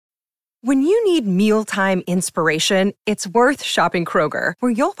When you need mealtime inspiration, it's worth shopping Kroger,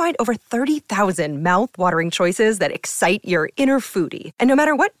 where you'll find over 30,000 mouth-watering choices that excite your inner foodie. And no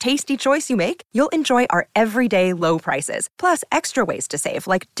matter what tasty choice you make, you'll enjoy our everyday low prices, plus extra ways to save,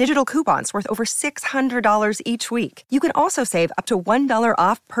 like digital coupons worth over $600 each week. You can also save up to $1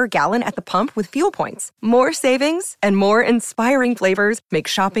 off per gallon at the pump with fuel points. More savings and more inspiring flavors make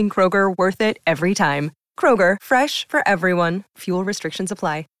shopping Kroger worth it every time. Kroger, fresh for everyone. Fuel restrictions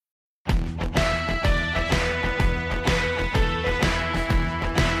apply.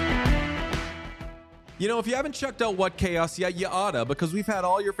 You know, if you haven't checked out What Chaos yet, you oughta, because we've had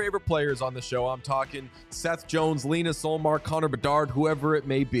all your favorite players on the show. I'm talking Seth Jones, Lena Solmar, Connor Bedard, whoever it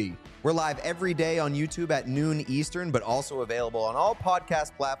may be. We're live every day on YouTube at noon Eastern, but also available on all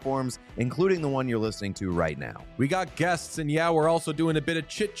podcast platforms, including the one you're listening to right now. We got guests, and yeah, we're also doing a bit of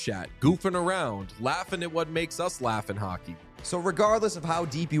chit-chat, goofing around, laughing at what makes us laugh in hockey. So regardless of how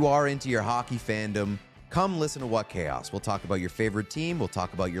deep you are into your hockey fandom, come listen to What Chaos. We'll talk about your favorite team, we'll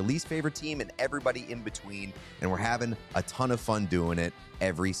talk about your least favorite team, and everybody in between, and we're having a ton of fun doing it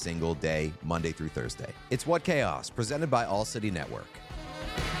every single day, Monday through Thursday. It's What Chaos, presented by All City Network.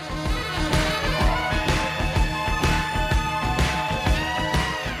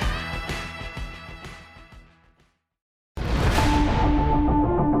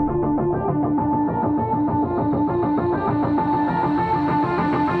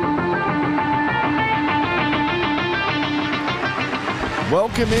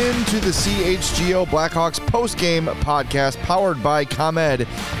 Welcome into the CHGO Blackhawks postgame podcast powered by ComEd.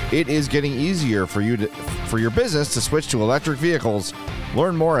 It is getting easier for your business to switch to electric vehicles.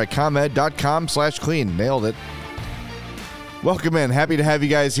 Learn more at comed.com/clean. Nailed it. Welcome in. Happy to have you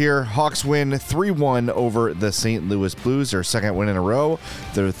guys here. Hawks win 3-1 over the St. Louis Blues, their second win in a row,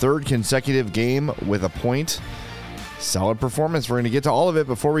 their third consecutive game with a point. Solid performance. We're going to get to all of it.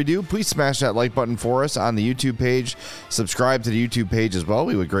 Before we do, please smash that like button for us on the YouTube page. Subscribe to the YouTube page as well.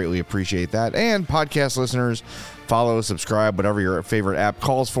 We would greatly appreciate that. And podcast listeners, follow, subscribe, whatever your favorite app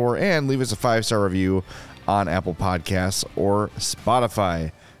calls for, and leave us a 5-star review on Apple Podcasts or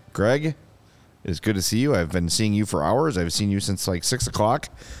Spotify. Greg, it is good to see you. I've been seeing you for hours. I've seen you since like 6 o'clock.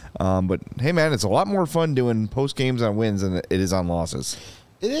 But hey, man, it's a lot more fun doing post games on wins than it is on losses.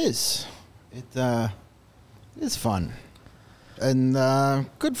 It is. It's fun and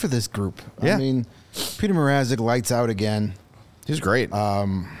good for this group. Yeah. I mean, Petr Mrazek lights out again. He's great.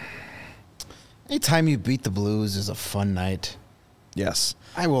 Anytime you beat the Blues is a fun night. Yes.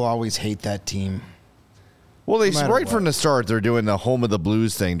 I will always hate that team. Well, they No matter right what. from the start, they're doing the home of the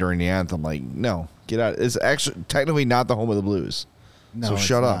Blues thing during the anthem. Like, no, get out. It's actually technically not the home of the Blues. No, so it's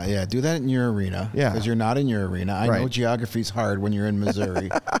shut up. not. Yeah, do that in your arena. Yeah. Because you're not in your arena. I know Right. geography's hard when you're in Missouri.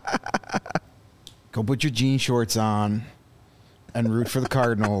 Go put your jean shorts on and root for the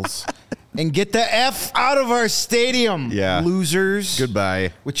Cardinals. And get the F out of our stadium, Yeah. losers.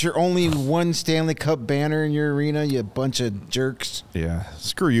 Goodbye. With your only one Stanley Cup banner in your arena, you bunch of jerks. Yeah.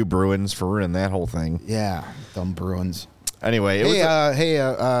 Screw you, Bruins, for ruining that whole thing. Yeah, dumb Bruins. Anyway, it was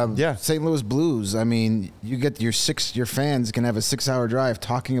yeah. St. Louis Blues. I mean, you get your fans can have a 6-hour drive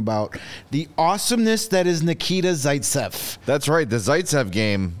talking about the awesomeness that is Nikita Zaitsev. That's right. The Zaitsev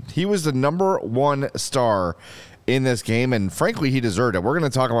game, he was the number one star in this game, and frankly, he deserved it. We're going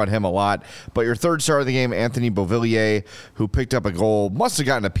to talk about him a lot, but your third star of the game, Anthony Beauvillier, who picked up a goal, must have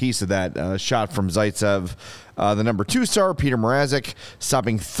gotten a piece of that shot from Zaitsev. The number 2 star, Petr Mrazek,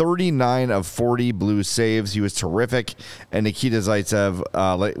 stopping 39 of 40 Blues saves. He was terrific, and Nikita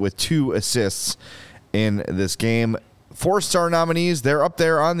Zaitsev with 2 assists in this game. 4-star nominees, they're up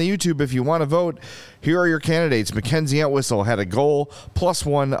there on the YouTube if you want to vote. Here are your candidates. Mackenzie Entwistle had a goal,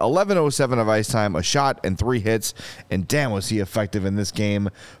 +1, 11:07 of ice time, a shot, and 3 hits. And damn, was he effective in this game.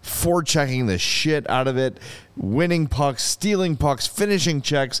 Forechecking the shit out of it, winning pucks, stealing pucks, finishing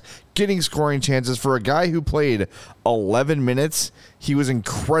checks, getting scoring chances. For a guy who played 11 minutes, he was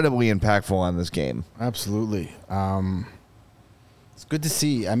incredibly impactful on this game. Absolutely. It's good to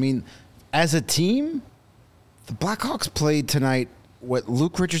see. I mean, as a team, the Blackhawks played tonight what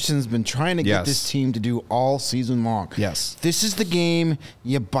Luke Richardson's been trying to get this team to do all season long. Yes. This is the game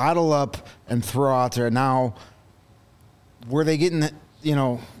you bottle up and throw out there. Now, were they getting,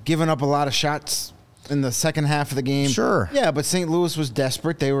 giving up a lot of shots in the second half of the game? Sure. Yeah, but St. Louis was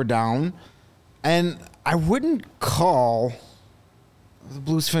desperate. They were down. And I wouldn't call the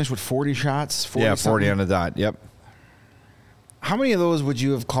Blues finished with 40 shots. 40 on the dot. Yep. How many of those would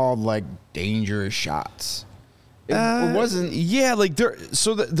you have called like dangerous shots? It wasn't. Yeah, like there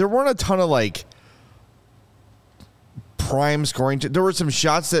weren't a ton of like prime scoring. There were some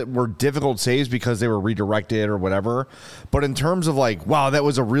shots that were difficult saves because they were redirected or whatever. But in terms of like, wow, that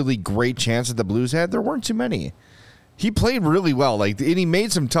was a really great chance that the Blues had, there weren't too many. He played really well. And he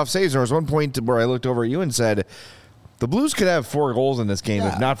made some tough saves. There was one point where I looked over at you and said, the Blues could have 4 goals in this game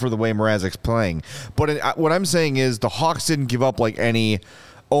if not for the way Mrazek's playing. But what I'm saying is the Hawks didn't give up like any,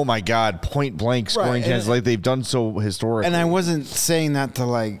 oh my God, point blank scoring chances like they've done so historically. And I wasn't saying that to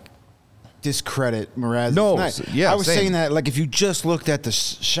like discredit Mrazek. No, I was saying that like if you just looked at the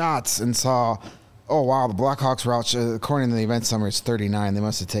shots and saw, oh wow, the Blackhawks were out. According to the event summary, it's 39. They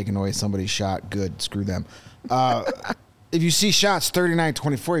must have taken away somebody's shot. Good, screw them. If you see shots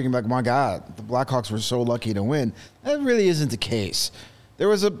 39-24, you can be like, my God, the Blackhawks were so lucky to win. That really isn't the case. There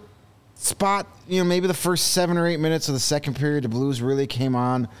was a spot, maybe the first 7 or 8 minutes of the second period, the Blues really came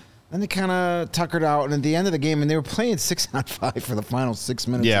on. Then they kind of tuckered out. And at the end of the game, and they were playing 6-on-5 for the final 6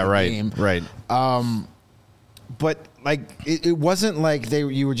 minutes of the game. Right. But like it wasn't like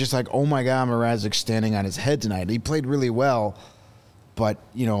you were just like, oh my God, Mrazek's standing on his head tonight. He played really well. But,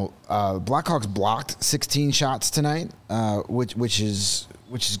 Blackhawks blocked 16 shots tonight, which is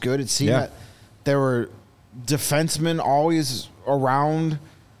good. It seemed that there were defensemen always around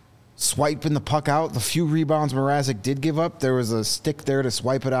swiping the puck out. The few rebounds Mrazek did give up, there was a stick there to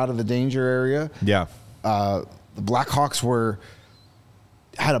swipe it out of the danger area. Yeah. The Blackhawks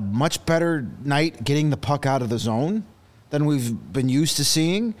had a much better night getting the puck out of the zone than we've been used to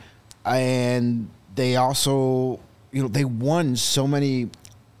seeing. And they also... they won so many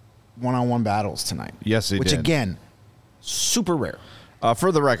one-on-one battles tonight. Yes, they did. Which, again, super rare.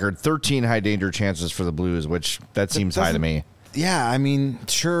 For the record, 13 high-danger chances for the Blues, which that seems high to me. Yeah, I mean,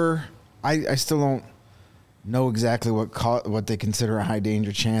 sure. I still don't know exactly what they consider a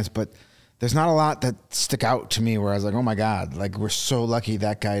high-danger chance, but there's not a lot that stick out to me where I was like, oh, my God, like we're so lucky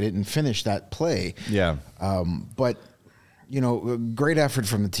that guy didn't finish that play. Yeah. But, great effort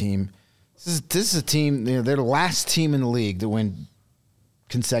from the team. This is a team, they're the last team in the league to win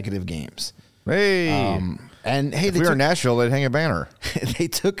consecutive games. Hey. And hey, if we were Nashville, they'd hang a banner. They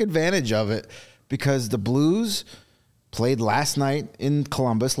took advantage of it because the Blues played last night in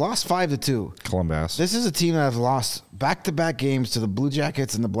Columbus, lost 5-2. Columbus. This is a team that have lost back-to-back games to the Blue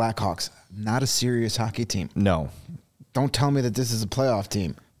Jackets and the Blackhawks. Not a serious hockey team. No. Don't tell me that this is a playoff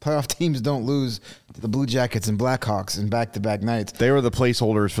team. Playoff teams don't lose to the Blue Jackets and Blackhawks in back-to-back nights. They were the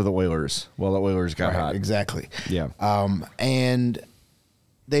placeholders for the Oilers. Well, the Oilers got hot. Exactly. Yeah. And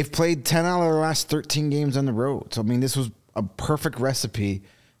they've played 10 out of their last 13 games on the road. So, I mean, this was a perfect recipe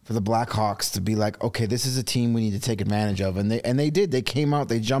for the Blackhawks to be like, okay, this is a team we need to take advantage of. And they did. They came out.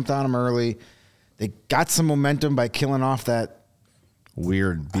 They jumped on them early. They got some momentum by killing off that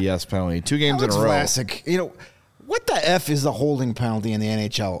weird BS penalty. 2 games in a row. Classic. What the F is the holding penalty in the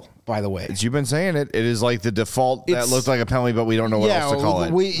NHL, by the way? As you've been saying it is like the default that looks like a penalty, but we don't know what else to call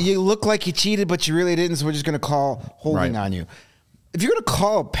it. You look like you cheated, but you really didn't, so we're just going to call holding on you. If you're going to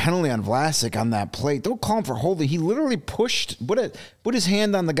call a penalty on Vlasic on that play, don't call him for holding. He literally put his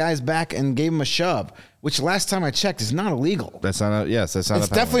hand on the guy's back and gave him a shove, which last time I checked is not illegal. That's not It's a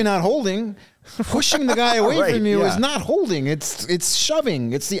penalty. definitely not holding. Pushing the guy away from you is not holding. It's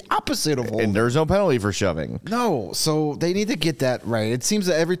shoving. It's the opposite of holding. And there's no penalty for shoving. No, so they need to get that right. It seems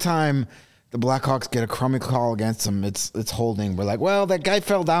that every time the Blackhawks get a crummy call against them, it's holding. We're like, well, that guy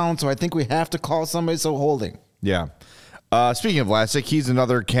fell down, so I think we have to call somebody, so holding. Yeah. Speaking of Vlasic, he's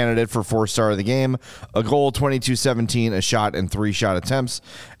another candidate for 4-star of the game. A goal, 22-17, a shot, and 3 shot attempts.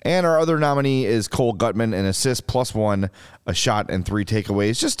 And our other nominee is Cole Gutman, an assist +1, a shot, and 3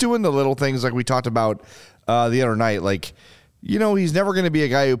 takeaways. Just doing the little things like we talked about the other night. Like, he's never going to be a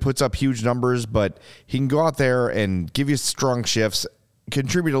guy who puts up huge numbers, but he can go out there and give you strong shifts,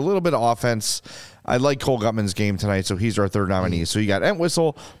 contribute a little bit of offense. I like Cole Gutman's game tonight, so he's our third nominee. So you got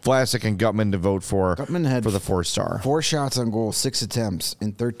Entwistle, Vlasic, and Gutman to vote for. Gutman had for the 4-star. 4 shots on goal, 6 attempts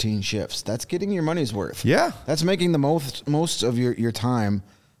in 13 shifts. That's getting your money's worth. Yeah. That's making the most of your time.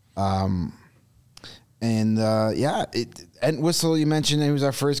 Entwistle, you mentioned, he was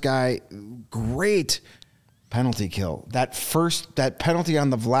our first guy. Great penalty kill. That penalty on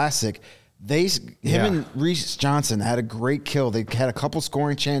the Vlasic, him and Reese Johnson had a great kill. They had a couple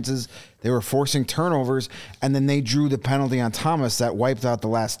scoring chances. They were forcing turnovers, and then they drew the penalty on Thomas that wiped out the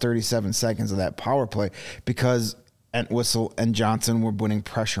last 37 seconds of that power play because Entwistle and Johnson were putting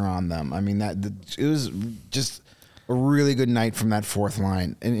pressure on them. I mean, it was just a really good night from that fourth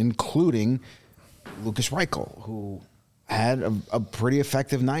line, and including Lucas Reichel, who had a pretty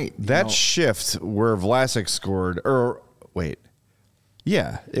effective night. That shift where Vlasic scored,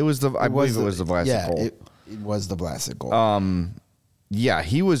 yeah, it was I believe it was the Vlasic goal. It was the Vlasic goal. yeah,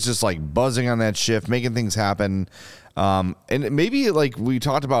 he was just like buzzing on that shift, making things happen. And maybe like we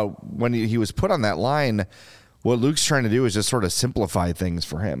talked about when he was put on that line, what Luke's trying to do is just sort of simplify things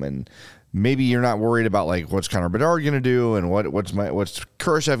for him. And maybe you're not worried about like what's Connor Bedard going to do and what's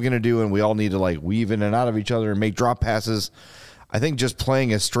Kurashev going to do. And we all need to like weave in and out of each other and make drop passes. I think just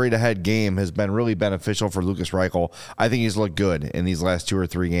playing a straight ahead game has been really beneficial for Lukas Reichel. I think he's looked good in these last 2 or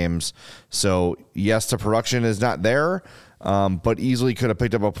 3 games. So yes, the production is not there, but easily could have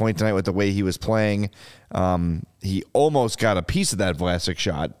picked up a point tonight with the way he was playing. He almost got a piece of that Vlasic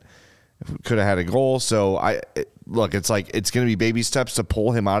shot. Could have had a goal. So it's like it's going to be baby steps to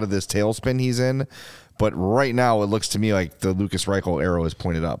pull him out of this tailspin he's in. But right now, it looks to me like the Lukas Reichel arrow is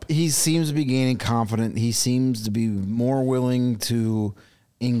pointed up. He seems to be gaining confidence. He seems to be more willing to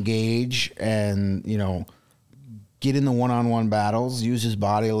engage and, get in the one-on-one battles, use his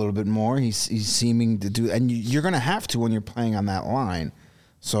body a little bit more. He's seeming to do, and you're going to have to when you're playing on that line.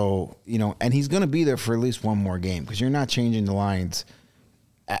 So, and he's going to be there for at least one more game because you're not changing the lines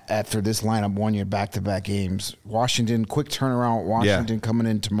after this lineup won your back-to-back games. Washington, quick turnaround. Washington coming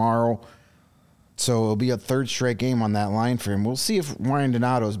in tomorrow. So it'll be a 3rd straight game on that line for him. We'll see if Ryan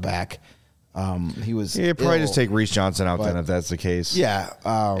Donato's back. He was probably just take Reese Johnson out then if that's the case. Yeah.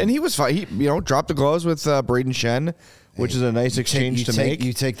 And he was fine. He dropped the gloves with Braden Shen, which is a nice exchange to make.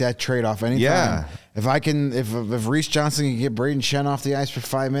 You take that trade off anytime. Yeah. If Reese Johnson can get Braden Shen off the ice for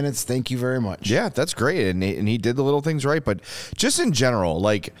 5 minutes, thank you very much. Yeah, that's great. And he did the little things right. But just in general,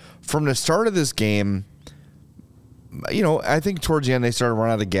 like from the start of this game, I think towards the end they started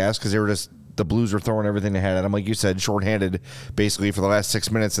running out of gas because they were just, the Blues were throwing everything they had at them. Like you said, shorthanded basically for the last 6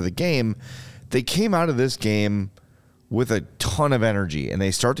 minutes of the game. They came out of this game with a ton of energy, and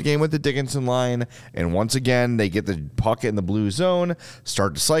they start the game with the Dickinson line, and once again, they get the puck in the blue zone,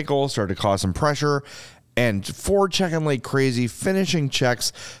 start to cycle, start to cause some pressure, and forward checking like crazy, finishing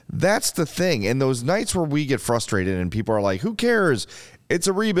checks. That's the thing. And those nights where we get frustrated and people are like, who cares? It's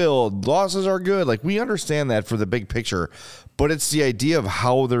a rebuild. Losses are good. Like, we understand that for the big picture, but it's the idea of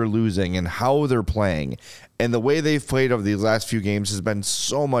how they're losing and how they're playing. And the way they've played over these last few games has been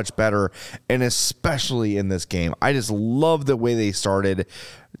so much better, and especially in this game. I just love the way they started.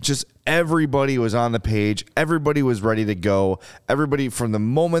 Just everybody was on the page. Everybody was ready to go. Everybody, from the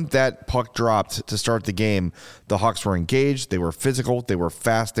moment that puck dropped to start the game, the Hawks were engaged. They were physical. They were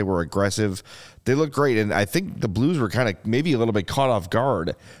fast. They were aggressive. They looked great. And I think the Blues were kind of maybe a little bit caught off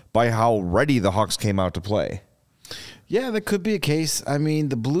guard by how ready the Hawks came out to play. Yeah, that could be a case. I mean,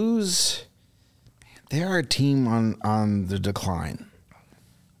 the Blues, they are a team on the decline.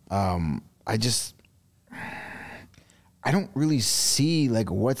 I don't really see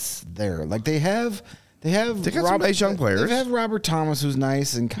like what's there. Like they got some nice young players. They have Robert Thomas, who's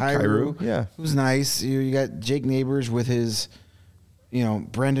nice, and Kyrou, who's nice. You got Jake Neighbors with his,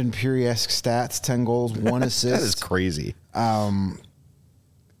 Brendan Puri-esque stats: 10 goals, 1 assist. That is crazy. So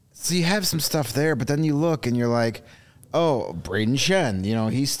you have some stuff there, but then you look and you're like, oh, Braden Shen,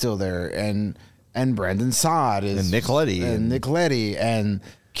 he's still there, and Brandon Saad is, and Nick Leddy, and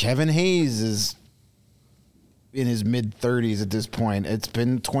Kevin Hayes is in his mid-30s at this point. It's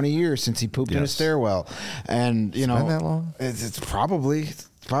been 20 years since he pooped in a stairwell. And, It's been that long? It's probably,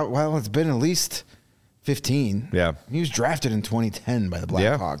 it's been at least 15. Yeah. He was drafted in 2010 by the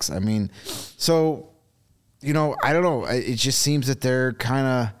Blackhawks. Yeah. I mean, so, I don't know. It just seems that they're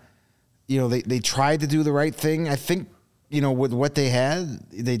kind of, they tried to do the right thing. I think, with what they had,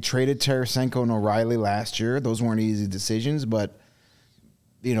 they traded Tarasenko and O'Reilly last year. Those weren't easy decisions, but,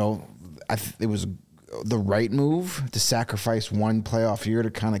 it was the right move to sacrifice one playoff year to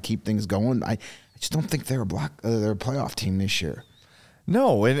kind of keep things going. I just don't think they're a playoff team this year.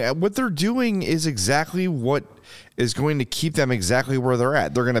 No, and what they're doing is exactly what is going to keep them exactly where they're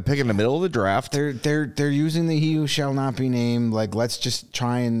at. They're going to pick in the middle of the draft. They're using the he who shall not be named. Like, let's just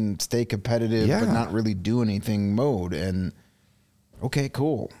try and stay competitive, but not really do anything mode. And okay,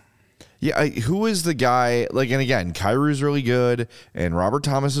 cool. Yeah, who is the guy? Like, and again, Kyrou's really good, and Robert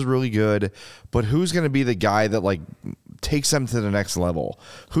Thomas is really good, but who's going to be the guy that like takes them to the next level?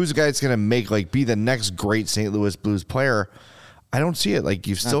 Who's the guy that's going to be the next great St. Louis Blues player? I don't see it. Like,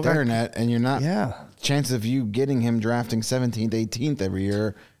 you've still got net, and you're not. Yeah, chance of you getting him drafting 17th, 18th every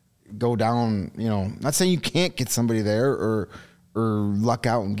year go down. Not saying you can't get somebody there or luck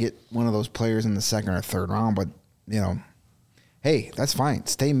out and get one of those players in the second or third round, but hey, that's fine.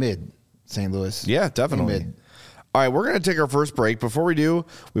 Stay mid. St. Louis. Yeah, definitely. All right, we're going to take our first break. Before we do,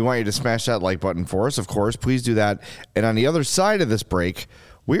 we want you to smash that like button for us, of course. Please do that. And on the other side of this break,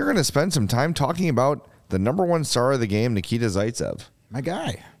 we're going to spend some time talking about the number one star of the game, Nikita Zaitsev. My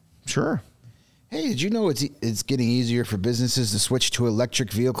guy. Sure. Hey, did you know it's getting easier for businesses to switch to electric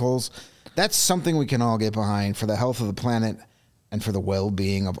vehicles? That's something we can all get behind for the health of the planet and for the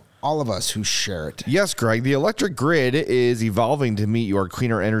well-being of all of us who share it. Yes, Greg, the electric grid is evolving to meet your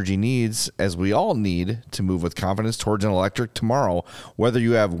cleaner energy needs, as we all need to move with confidence towards an electric tomorrow. Whether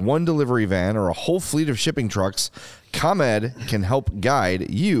you have one delivery van or a whole fleet of shipping trucks, ComEd can help guide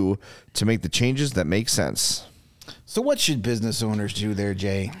you to make the changes that make sense. So what should business owners do there,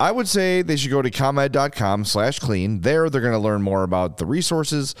 Jay? I would say they should go to ComEd.com/clean. There, they're going to learn more about the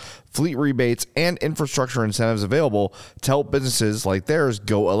resources, fleet rebates, and infrastructure incentives available to help businesses like theirs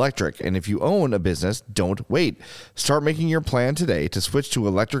go electric. And if you own a business, don't wait. Start making your plan today to switch to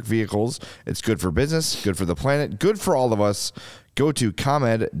electric vehicles. It's good for business, good for the planet, good for all of us. Go to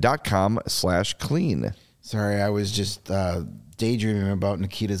ComEd.com/clean. Sorry, I was just daydreaming about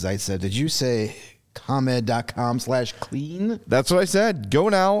Nikita Zaitsev. Did you say ComEd.com/clean? That's what I said. Go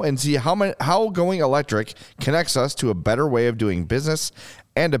now and see how going electric connects us to a better way of doing business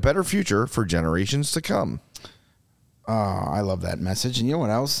and a better future for generations to come. I love that message. And you know what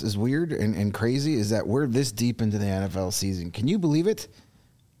else is weird and crazy is that we're this deep into the NFL season. Can you believe it?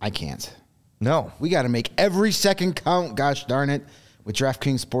 I can't. No. We got to make every second count. Gosh darn it. With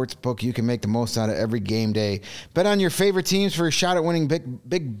DraftKings Sportsbook, you can make the most out of every game day. Bet on your favorite teams for a shot at winning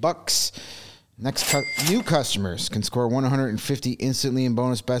big bucks. New customers can score $150 instantly in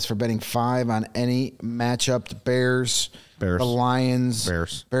bonus bets for betting $5 on any matchup. The Bears, the Lions.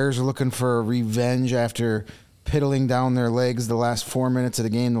 Bears are looking for revenge after piddling down their legs the last 4 minutes of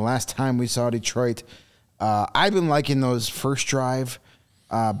the game. The last time we saw Detroit. I've been liking those first drive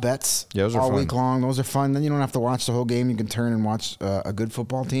bets all week long. Those are fun. Then you don't have to watch the whole game. You can turn and watch a good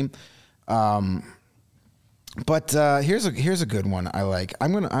football team. But here's a good one I like.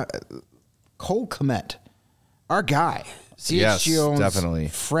 Cole Kmet, our guy, CHGO's definitely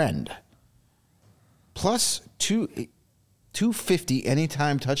friend, plus 250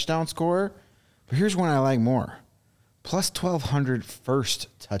 anytime touchdown scorer. But here's one I like more. Plus 1,200 first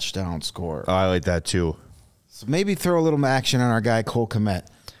touchdown scorer. Oh, I like that too. So maybe throw a little action on our guy, Cole Kmet.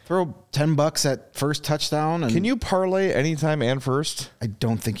 Throw $10 at first touchdown. Can you parlay anytime and first? I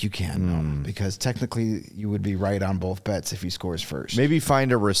don't think you can, no, because technically you would be right on both bets if he scores first. Maybe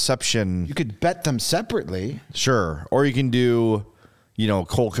find a reception. You could bet them separately. Sure. Or you can do,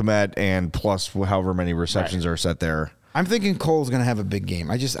 Cole Kmet and plus however many receptions are set there. I'm thinking Cole's going to have a big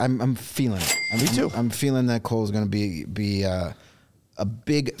game. I'm feeling it. Me too. I'm feeling that Cole's going to be a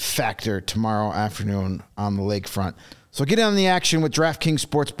big factor tomorrow afternoon on the lakefront. So get on the action with DraftKings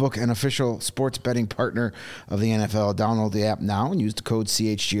Sportsbook, an official sports betting partner of the NFL. Download the app now and use the code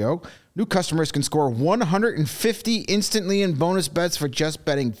CHGO. New customers can score $150 instantly in bonus bets for just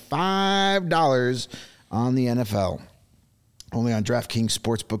betting $5 on the NFL. Only on DraftKings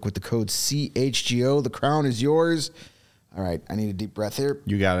Sportsbook with the code CHGO. The crown is yours. All right, I need a deep breath here.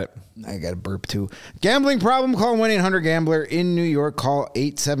 You got it. I got a burp, too. Gambling problem? Call 1-800-GAMBLER. In New York, call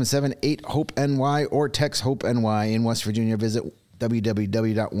 877-8-HOPE-NY or text HOPE-NY. In West Virginia, visit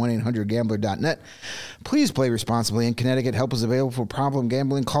www.1800gambler.net. Please play responsibly. In Connecticut, help is available for problem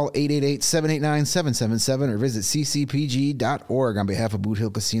gambling. Call 888-789-777 or visit ccpg.org. On behalf of Boot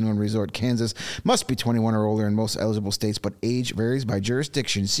Hill Casino and Resort, Kansas, must be 21 or older in most eligible states, but age varies by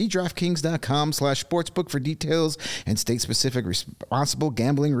jurisdiction. See DraftKings.com/sportsbook for details and state-specific responsible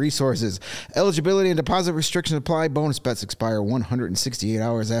gambling resources. Eligibility and deposit restrictions apply. Bonus bets expire 168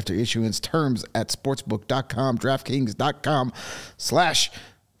 hours after issuance. Terms at sportsbook.com,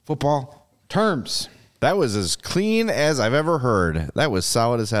 DraftKings.com/football terms. That was as clean as I've ever heard. That was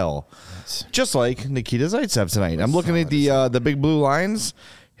solid as hell. Just like Nikita Zaitsev tonight. I'm looking at the big blue lines.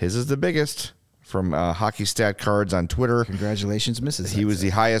 His is the biggest from Hockey Stat Cards on Twitter. Congratulations, Mrs. He was the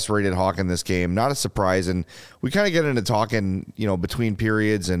highest rated Hawk in this game. Not a surprise. And we kind of get into talking, between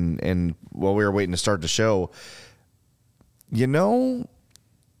periods and while we were waiting to start the show. He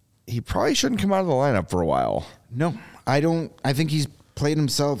probably shouldn't come out of the lineup for a while. No, I don't. I think he's played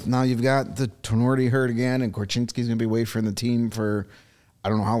himself. Now you've got the Tonordi hurt again, and Korchinski's going to be away from the team for I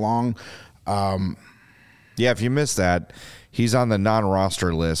don't know how long. Yeah, if you missed that, he's on the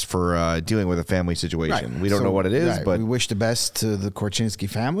non-roster list for dealing with a family situation. Right. We don't know what it is, but we wish the best to the Korchinski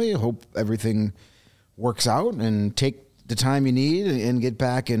family. Hope everything works out and take the time you need and get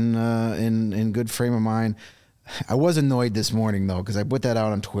back in good frame of mind. I was annoyed this morning though because I put that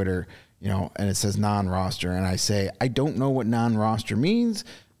out on Twitter. And it says non-roster, and I say, I don't know what non-roster means.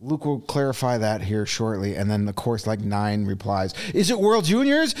 Luke will clarify that here shortly, and then, of course, 9 replies. Is it World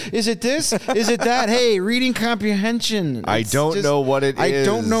Juniors? Is it this? Is it that? Hey, reading comprehension. I don't know what it is. I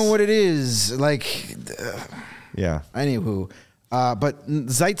don't know what it is. Yeah. Anywho, But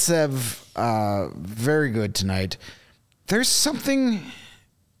Zaitsev, very good tonight. There's something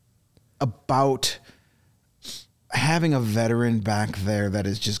about having a veteran back there that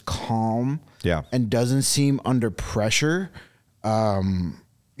is just calm and doesn't seem under pressure. Wyatt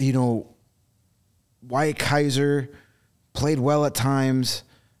Kaiser played well at times,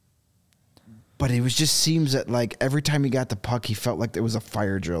 but it just seems that like every time he got the puck, he felt like there was a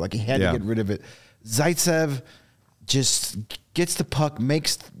fire drill. Like he had to get rid of it. Zaitsev just gets the puck,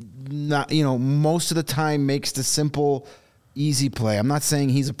 most of the time makes the simple, easy play. I'm not saying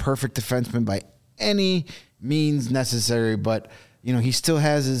he's a perfect defenseman by any means necessary, but he still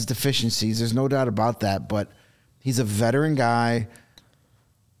has his deficiencies. There's no doubt about that, but he's a veteran guy,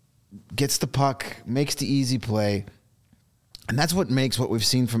 gets the puck, makes the easy play. And that's what makes what we've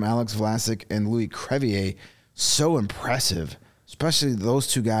seen from Alex Vlasic and Louis Crevier so impressive, especially those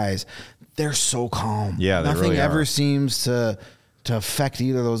two guys. They're so calm. Yeah, Nothing really ever are. seems to affect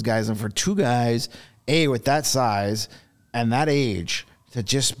either of those guys. And for two guys, with that size and that age, to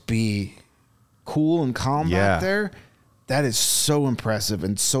just be cool and calm back there, that is so impressive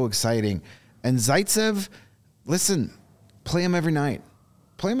and so exciting. And Zaitsev, listen, play him every night.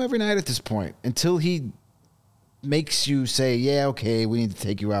 Play him every night at this point until he makes you say, yeah, okay, we need to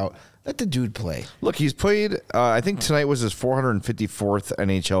take you out. Let the dude play. Look, he's played, I think tonight was his 454th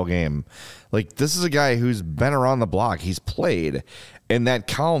NHL game. Like, this is a guy who's been around the block. He's played. And that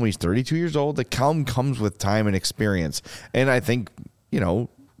calm, he's 32 years old. The calm comes with time and experience. And I think,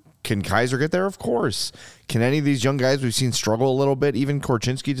 can Kaiser get there? Of course. Can any of these young guys we've seen struggle a little bit, even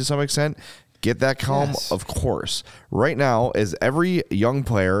Korchinski to some extent, get that calm? Yes. Of course. Right now, as every young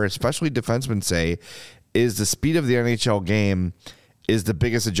player, especially defensemen say, is the speed of the NHL game is the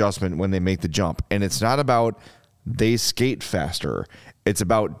biggest adjustment when they make the jump. And it's not about they skate faster. It's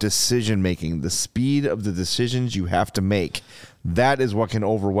about decision making, the speed of the decisions you have to make. That is what can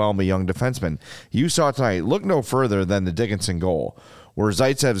overwhelm a young defenseman. You saw tonight, look no further than the Dickinson goal, where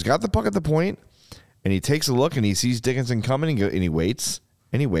Zaitsev's got the puck at the point, and he takes a look, and he sees Dickinson coming, and he waits,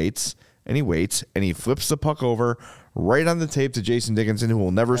 and he waits, and he waits, and he flips the puck over right on the tape to Jason Dickinson, who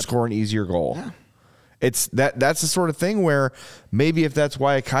will never score an easier goal. Yeah. That's the sort of thing where maybe if that's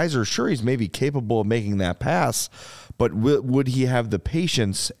Wyatt Kaiser, sure, he's maybe capable of making that pass, but would he have the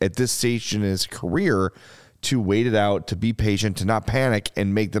patience at this stage in his career to wait it out, to be patient, to not panic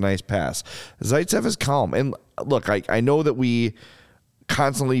and make the nice pass? Zaitsev is calm. And look, I know that we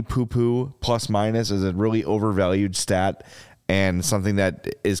constantly poo-poo plus minus as a really overvalued stat and something that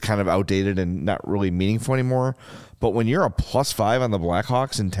is kind of outdated and not really meaningful anymore. But when you're a +5 on the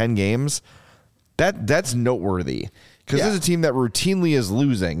Blackhawks in 10 games, that's noteworthy, because this is a team that routinely is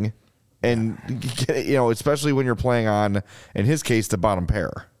losing, and especially when you're playing on, in his case, the bottom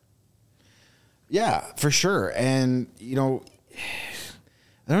pair. Yeah, for sure. And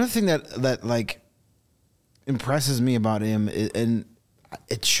another thing that like impresses me about him, and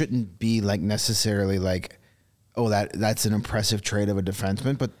it shouldn't be like necessarily like, oh, that's an impressive trait of a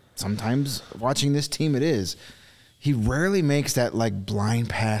defenseman, but sometimes watching this team, it is. He rarely makes that like blind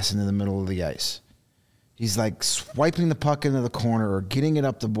pass into the middle of the ice. He's like swiping the puck into the corner or getting it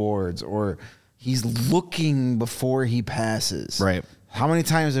up the boards, or he's looking before he passes. Right. How many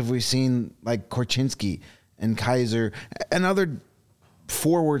times have we seen like Korchinski and Kaiser and other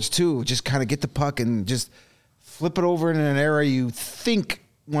forwards too just kind of get the puck and just flip it over in an area you think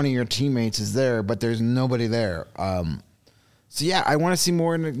one of your teammates is there, but there's nobody there. So, yeah, I want to see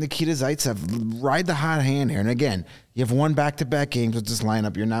more Nikita Zaitsev ride the hot hand here. And, again, you have won back-to-back games with this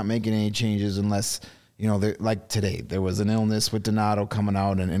lineup. You're not making any changes unless, like today, there was an illness with Donato coming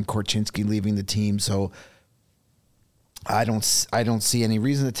out and Korchinski leaving the team. So, I don't see any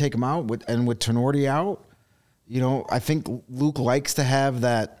reason to take him out. With Tenorti out, I think Luke likes to have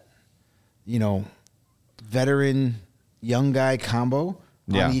that, veteran young guy combo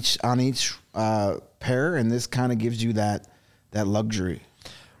on each pair, and this kind of gives you that luxury.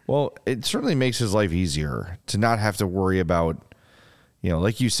 Well, it certainly makes his life easier to not have to worry about,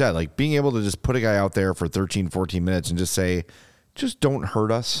 like you said, like being able to just put a guy out there for 13, 14 minutes and just say, just don't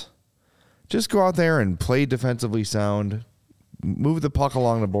hurt us. Just go out there and play defensively sound, move the puck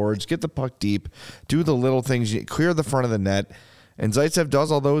along the boards, get the puck deep, do the little things, clear the front of the net. And Zaitsev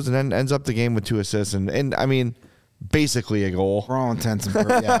does all those and then ends up the game with 2 assists. And I mean, basically a goal. For all intents and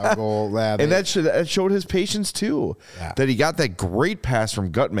purposes, a goal. And that showed his patience, too. Yeah. That he got that great pass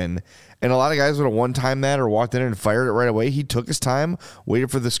from Gutman. And a lot of guys would have one-timed that or walked in and fired it right away. He took his time, waited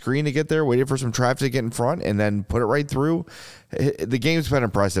for the screen to get there, waited for some traffic to get in front, and then put it right through. The game's been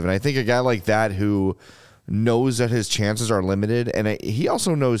impressive. And I think a guy like that who knows that his chances are limited, and he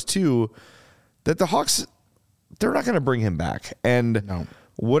also knows, too, that the Hawks they're not going to bring him back. And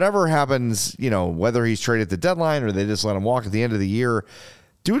whatever happens, whether he's traded at the deadline or they just let him walk at the end of the year,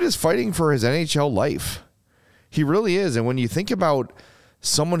 dude is fighting for his NHL life. He really is. And when you think about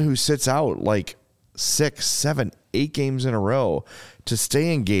someone who sits out like 6, 7, 8 games in a row, to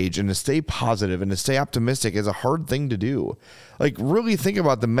stay engaged and to stay positive and to stay optimistic is a hard thing to do. Like, really think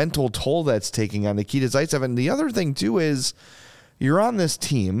about the mental toll that's taking on Nikita Zaitsev. And the other thing, too, is you're on this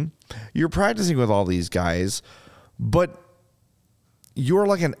team, you're practicing with all these guys, but you're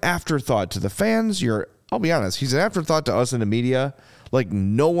like an afterthought to the fans. I'll be honest, he's an afterthought to us in the media. Like,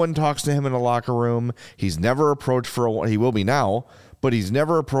 no one talks to him in the locker room. He's never approached he will be now, but he's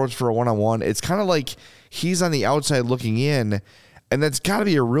never approached for a one-on-one. It's kind of like he's on the outside looking in, and that's got to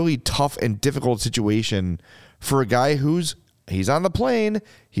be a really tough and difficult situation for a guy he's on the plane,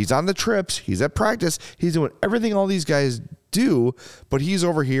 he's on the trips, he's at practice, he's doing everything all these guys do, but he's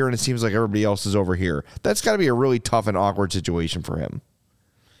over here and it seems like everybody else is over here. That's got to be a really tough and awkward situation for him.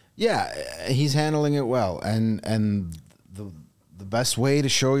 Yeah, he's handling it well, and the best way to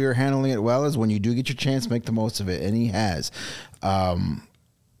show you're handling it well is when you do get your chance, make the most of it, and he has.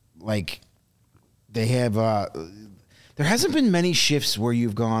 They have. There hasn't been many shifts where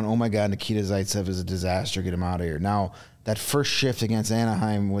you've gone, oh my God, Nikita Zaitsev is a disaster, get him out of here. Now, that first shift against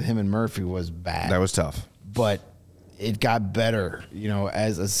Anaheim with him and Murphy was bad. That was tough. But it got better,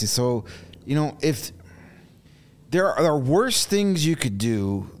 if there are worse things you could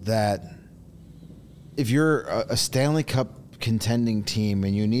do, that if you're a Stanley Cup contending team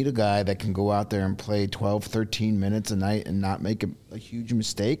and you need a guy that can go out there and play 12, 13 minutes a night and not make a huge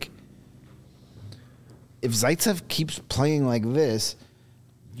mistake, if Zaitsev keeps playing like this,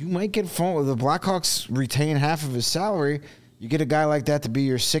 you might get phone. The Blackhawks retain half of his salary. You get a guy like that to be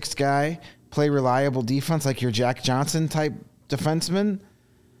your sixth guy, play reliable defense like your Jack Johnson type defenseman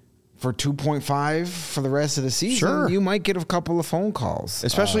for 2.5 for the rest of the season. Sure. You might get a couple of phone calls.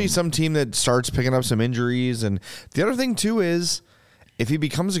 Especially some team that starts picking up some injuries. And the other thing, too, is if he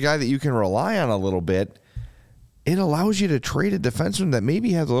becomes a guy that you can rely on a little bit, it allows you to trade a defenseman that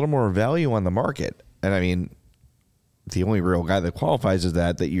maybe has a little more value on the market. And I mean, the only real guy that qualifies as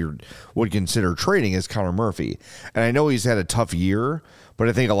that you would consider trading is Connor Murphy. And I know he's had a tough year, but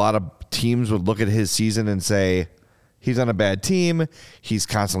I think a lot of teams would look at his season and say, he's on a bad team. He's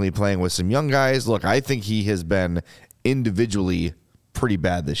constantly playing with some young guys. Look, I think he has been individually pretty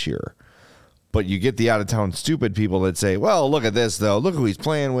bad this year. But you get the out-of-town stupid people that say, well, look at this, though. Look who he's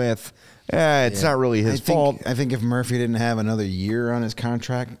playing with. It's not really his fault. I think if Murphy didn't have another year on his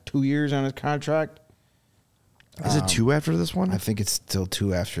contract, 2 years on his contract. Is it 2 after this one? I think it's still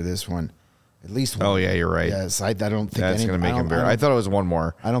 2 after this one. At least one. Oh, yeah, you're right. Yes, I don't think that's going to make him better. I thought it was one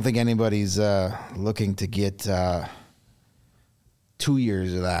more. I don't think anybody's looking to get 2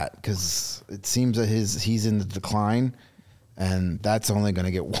 years of that, because it seems that he's in the decline, and that's only going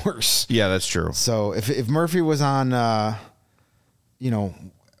to get worse. Yeah, that's true. So if Murphy was on,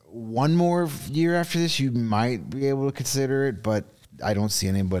 one more year after this, you might be able to consider it, but I don't see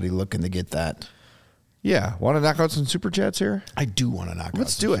anybody looking to get that. Yeah. Want to knock out some super chats here? I do want to knock out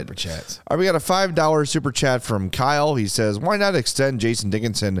some super chats. All right, we got a $5 super chat from Kyle. He says, why not extend Jason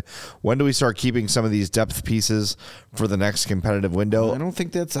Dickinson? When do we start keeping some of these depth pieces for the next competitive window? I don't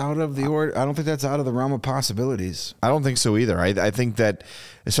think that's out of the I don't think that's out of the realm of possibilities. I don't think so either. I think that,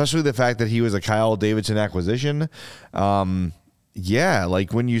 especially the fact that he was a Kyle Davidson acquisition,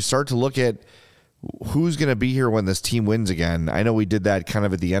 like when you start to look at who's going to be here when this team wins again. I know we did that kind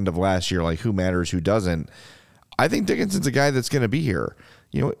of at the end of last year, like who matters, who doesn't. I think Dickinson's a guy that's going to be here,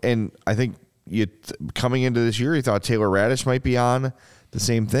 and I think coming into this year, you thought Taylor Radish might be on the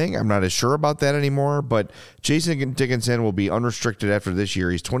same thing. I'm not as sure about that anymore, but Jason Dickinson will be unrestricted after this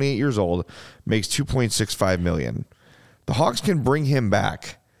year. He's 28 years old, makes $2.65 million. The Hawks can bring him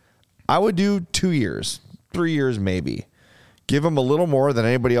back. I would do 2 years, 3 years maybe. Give him a little more than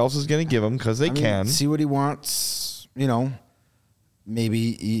anybody else is going to give him because they can. See what he wants, Maybe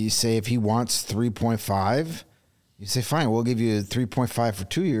you say if he wants 3.5, you say, fine, we'll give you 3.5 for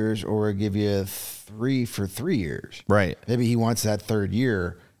 2 years, or we'll give you 3 for 3 years. Right. Maybe he wants that third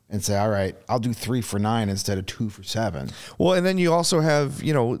year and say, all right, I'll do 3 for 9 instead of 2 for 7. Well, and then you also have,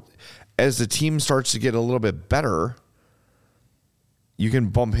 as the team starts to get a little bit better, you can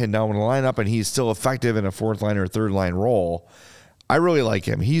bump him down in the lineup, and he's still effective in a fourth line or third line role. I really like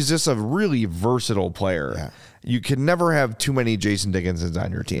him. He's just a really versatile player. Yeah. You can never have too many Jason Dickinsons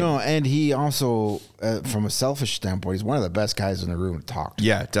on your team. No, and he also, from a selfish standpoint, he's one of the best guys in the room to talk to.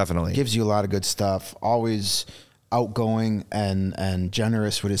 Yeah, definitely. Gives you a lot of good stuff. Always outgoing and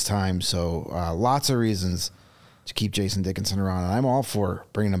generous with his time. So lots of reasons to keep Jason Dickinson around. And I'm all for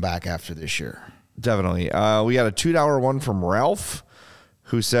bringing him back after this year. Definitely. We got a $2 one from Ralph,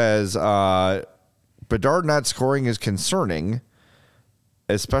 who says Bedard not scoring is concerning,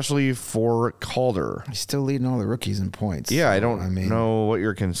 especially for Calder. He's still leading all the rookies in points. Yeah, so, I don't know what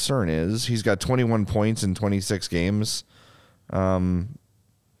your concern is. He's got 21 points in 26 games.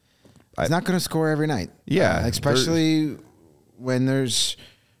 He's not going to score every night. Yeah. Especially when there's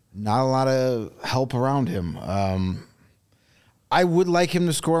not a lot of help around him. I would like him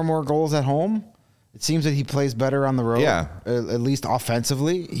to score more goals at home. It seems that he plays better on the road. Yeah. At least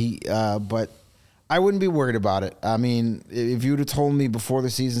offensively. But I wouldn't be worried about it. I mean, if you would have told me before the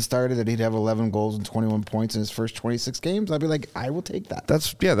season started that he'd have 11 goals and 21 points in his first 26 games, I'd be like, I will take that.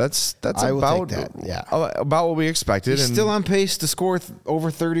 That's I will about take that. Yeah. About what we expected. He's still on pace to score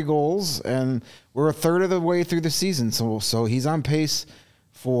over 30 goals, and we're a third of the way through the season. So he's on pace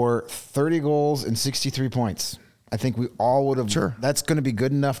for 30 goals and 63 points. I think we all would have. Sure. That's going to be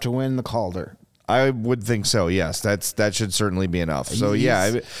good enough to win the Calder. I would think so. Yes, that should certainly be enough. So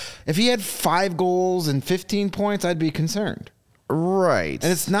if he had 5 goals and 15 points, I'd be concerned. Right,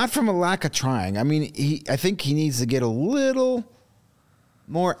 and it's not from a lack of trying. I mean, I think he needs to get a little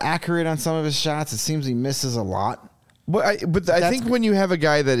more accurate on some of his shots. It seems he misses a lot. But I think when you have a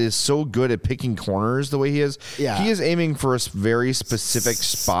guy that is so good at picking corners the way he is, he is aiming for a very specific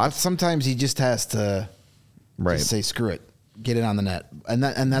spot. Sometimes he just has to just say screw it. Get it on the net, and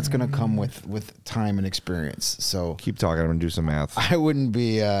that's going to come with time and experience. So keep talking. I'm going to do some math. I wouldn't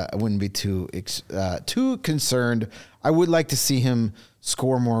be too concerned. I would like to see him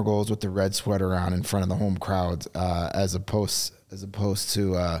score more goals with the red sweater on in front of the home crowd, as opposed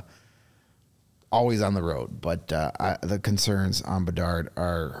to always on the road. But the concerns on Bedard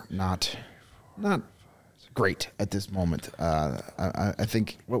are not great at this moment. I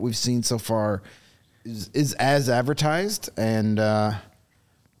think what we've seen so far is as advertised, and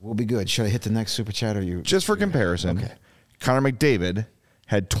we'll be good. Should I hit the next super chat, or you? Just for comparison, okay. Connor McDavid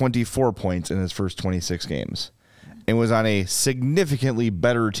had 24 points in his first 26 games and was on a significantly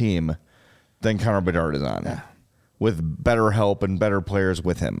better team than Connor Bedard is on, with better help and better players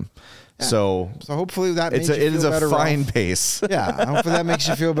with him. Yeah. So hopefully that it is a fine pace. Yeah, hopefully that makes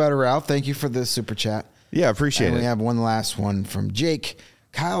you feel better, Ralph. Thank you for the super chat. Yeah, appreciate it. We have one last one from Jake.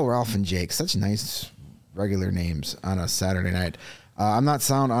 Kyle, Ralph, and Jake. Such nice regular names on a Saturday night. I'm not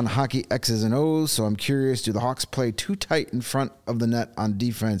sound on hockey X's and O's, so I'm curious, do the Hawks play too tight in front of the net on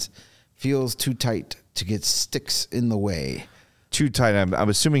defense? Feels too tight to get sticks in the way. Too tight. I'm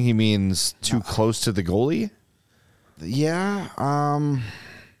assuming he means too close to the goalie? Yeah. I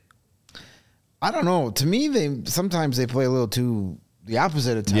don't know. To me, sometimes they play a little too... the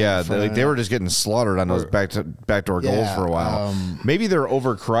opposite of time. Yeah, they were just getting slaughtered on those backdoor goals for a while. Maybe they're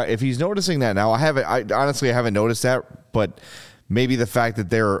overcorrect. If he's noticing that now, I honestly haven't noticed that, but maybe the fact that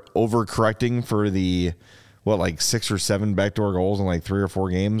they're overcorrecting for the 6 or 7 backdoor goals in 3 or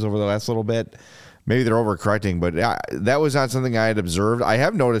 4 games over the last little bit. Maybe they're overcorrecting, but that was not something I had observed. I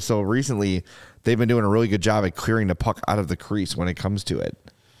have noticed though recently they've been doing a really good job at clearing the puck out of the crease when it comes to it.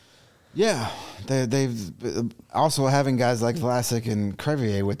 Yeah, they've also having guys like Vlasic and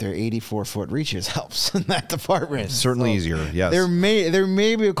Crevier with their 84-foot reaches helps in that department. Certainly easier, yes. There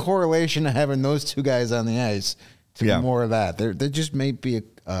may be a correlation to having those two guys on the ice to more of that. There just may be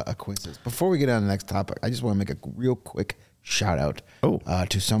a coincidence. Before we get on to the next topic, I just want to make a real quick shout out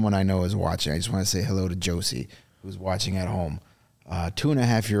to someone I know is watching. I just want to say hello to Josie, who's watching at home.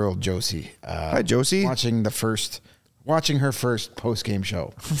 2.5-year-old Josie. Hi, Josie. Watching her first post-game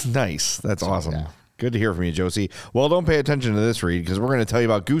show. Nice. That's awesome. Yeah. Good to hear from you, Josie. Well, don't pay attention to this read because we're going to tell you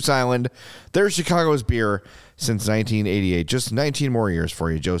about Goose Island. They're Chicago's beer since 1988. Just 19 more years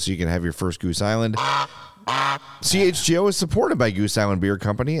for you, Josie. You can have your first Goose Island. CHGO is supported by Goose Island Beer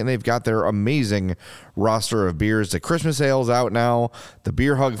Company, and they've got their amazing roster of beers. The Christmas Ale's out now. The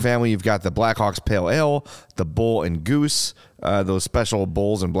Beer Hug family, you've got the Blackhawks Pale Ale, the Bull and Goose, those special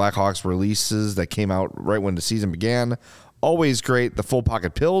Bulls and Blackhawks releases that came out right when the season began. Always great. The Full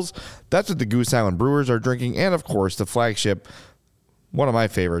Pocket Pills, that's what the Goose Island Brewers are drinking. And, of course, the flagship, one of my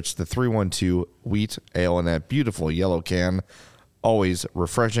favorites, the 312 Wheat Ale in that beautiful yellow can. Always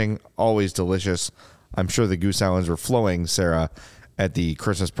refreshing, always delicious. I'm sure the Goose Islands were flowing, Sarah, at the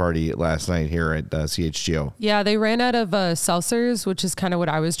Christmas party last night here at CHGO. Yeah, they ran out of seltzers, which is kind of what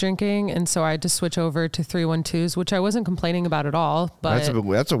I was drinking, and so I had to switch over to 312s, which I wasn't complaining about at all. But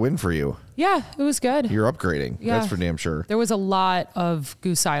that's a win for you. Yeah, it was good. You're upgrading. Yeah. That's for damn sure. There was a lot of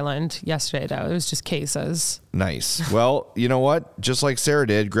Goose Island yesterday, though. It was just cases. Nice. Well, you know what? Just like Sarah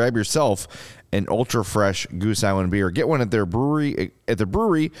did, grab yourself an ultra fresh Goose Island beer. Get one at their brewery,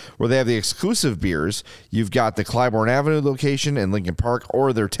 where they have the exclusive beers. You've got the Clybourne Avenue location in Lincoln Park,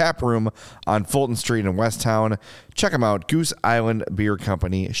 or their tap room on Fulton Street in Westtown. Check them out. Goose Island Beer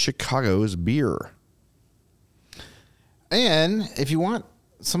Company, Chicago's beer. And if you want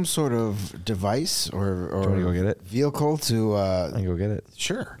some sort of device or go get it? Vehicle to I can go get it.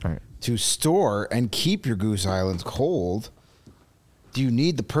 Sure. All right. To store and keep your Goose Islands cold, do you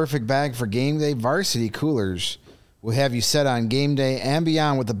need the perfect bag for game day? Varsity Coolers will have you set on game day and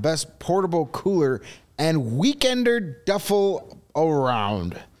beyond with the best portable cooler and weekender duffel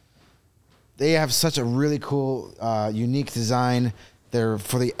around. They have such a really cool, unique design. They're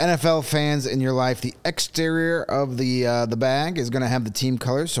for the NFL fans in your life. The exterior of the bag is going to have the team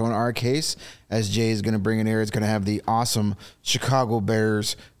colors. So in our case, as Jay is going to bring in here, it's going to have the awesome Chicago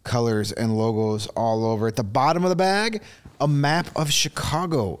Bears colors and logos all over. At the bottom of the bag, a map of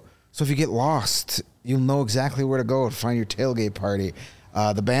Chicago. So if you get lost, you'll know exactly where to go to find your tailgate party.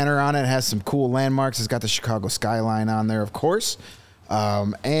 The banner on it has some cool landmarks. It's got the Chicago skyline on there, of course.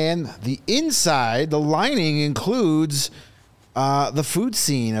 And the inside, the lining includes the food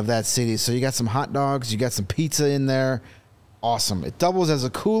scene of that city. So you got some hot dogs, you got some pizza in there. Awesome. It doubles as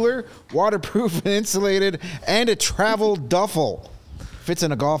a cooler, waterproof and insulated, and a travel duffel. Fits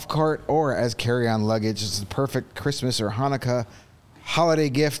in a golf cart or as carry-on luggage. It's the perfect Christmas or Hanukkah holiday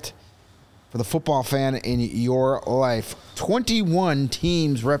gift for the football fan in your life. 21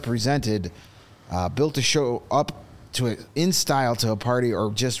 teams represented, built to show up in style to a party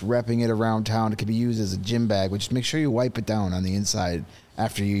or just repping it around town. It could be used as a gym bag, which make sure you wipe it down on the inside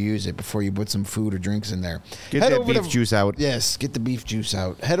after you use it before you put some food or drinks in there. Get that beef juice out. Yes, get the beef juice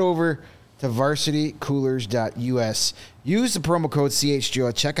out. Head over to varsitycoolers.us. Use the promo code CHGO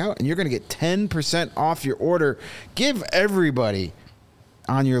at checkout, and you're going to get 10% off your order. Give everybody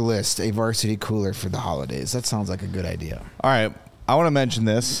on your list a varsity cooler for the holidays. That sounds like a good idea. All right. I want to mention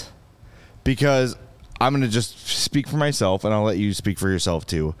this because I'm going to just speak for myself, and I'll let you speak for yourself,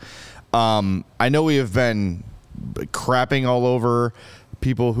 too. I know we have been crapping all over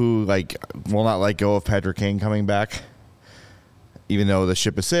people who will not let go of Patrick Kane coming back. Even though the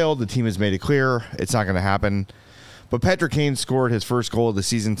ship has sailed, the team has made it clear it's not going to happen. But Patrick Kane scored his first goal of the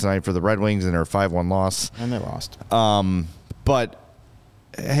season tonight for the Red Wings in their 5-1 loss. And they lost. But,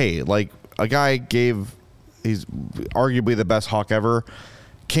 hey, a guy he's arguably the best Hawk ever,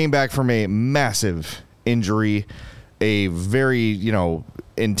 came back from a massive injury, a very,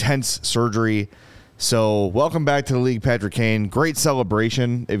 intense surgery. So welcome back to the league, Patrick Kane. Great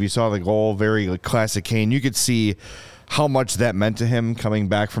celebration. If you saw the goal, very classic Kane. You could see how much that meant to him coming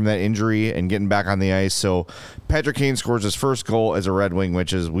back from that injury and getting back on the ice. So Patrick Kane scores his first goal as a Red Wing,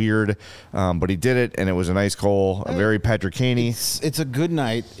 which is weird, but he did it, and it was a nice goal, a very Patrick Kane-y. It's a good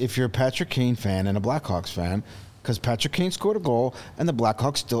night if you're a Patrick Kane fan and a Blackhawks fan, because Patrick Kane scored a goal, and the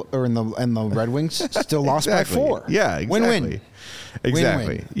Blackhawks and the Red Wings still lost by 4. Yeah, exactly. Win-win. Exactly.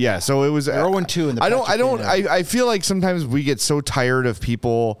 Win-win. Yeah. So it was 0-2 in the. I feel like sometimes we get so tired of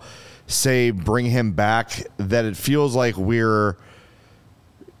people say bring him back that it feels like we're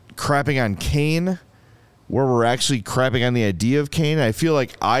crapping on Kane, where we're actually crapping on the idea of Kane. I feel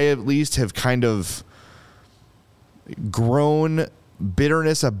like I at least have kind of grown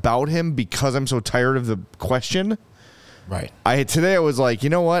bitterness about him because I'm so tired of the question. Right. Today I was like, you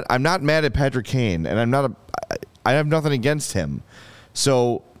know what? I'm not mad at Patrick Kane, and I have nothing against him.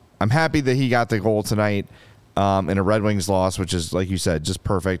 So I'm happy that he got the goal tonight in a Red Wings loss, which is, like you said, just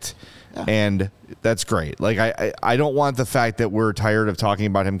perfect. Yeah. And that's great. I don't want the fact that we're tired of talking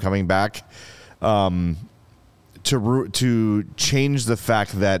about him coming back to change the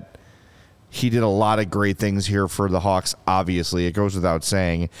fact that he did a lot of great things here for the Hawks. Obviously, it goes without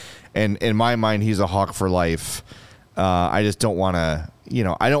saying. And in my mind, he's a Hawk for life. I just don't want to,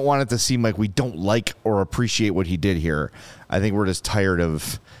 I don't want it to seem like we don't like or appreciate what he did here. I think we're just tired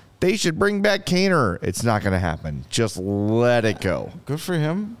of, they should bring back Kaner. It's not going to happen. Just let it go. Good for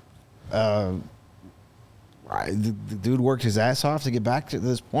him. The dude worked his ass off to get back to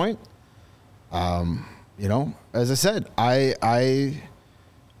this point. As I said, I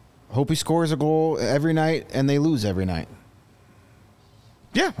hope he scores a goal every night and they lose every night.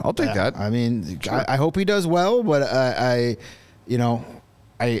 Yeah, I'll take that. I mean, sure. I hope he does well, but I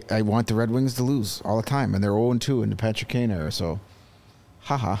want the Red Wings to lose all the time, and they're 0-2 in the Patrick Kane era. So,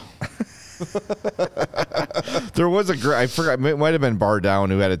 haha. There was I forgot, it might have been Bar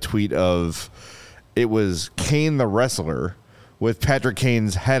Down who had a tweet of, it was Kane the wrestler with Patrick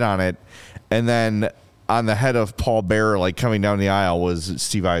Kane's head on it, and then on the head of Paul Bearer, coming down the aisle, was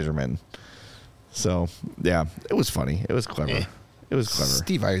Steve Yzerman. So, yeah, it was funny. It was clever. It was clever.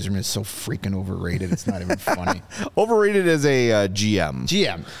 Steve Yzerman is so freaking overrated. It's not even funny. Overrated as a GM.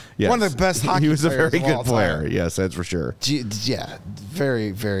 GM. Yes. One of the best hockey players. He was a very good player. Time. Yes, that's for sure. Yeah.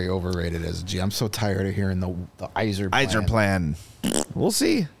 Very, very overrated as a GM. I'm so tired of hearing the Yzer plan. We'll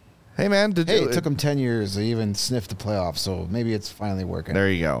see. Hey, man. It took him 10 years to even sniff the playoffs, so maybe it's finally working. There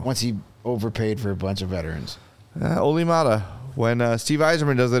you go. Once he overpaid for a bunch of veterans. Oli Mata. When Steve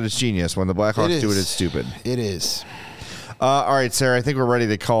Yzerman does it, it's genius. When the Blackhawks do it, it's stupid. It is. All right, Sarah, I think we're ready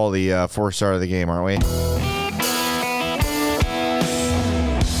to call the 4-star of the game, aren't we?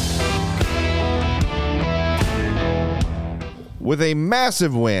 With a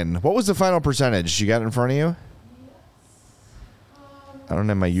massive win. What was the final percentage? You got it in front of you? I don't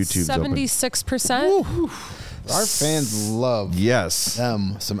have my YouTube 76%. Our fans love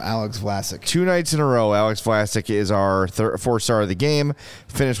them some Alex Vlasic. 2 nights in a row, Alex Vlasic is our 4-star of the game.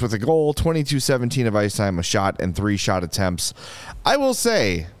 Finished with a goal, 22-17 of ice time, a shot, and 3 shot attempts. I will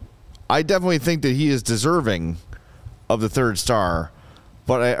say, I definitely think that he is deserving of the 3rd star,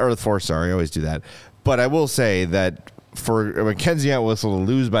 or the 4th star. I always do that. But I will say that for Mackenzie Entwistle to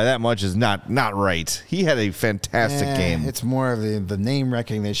lose by that much is not right. He had a fantastic game. It's more of the name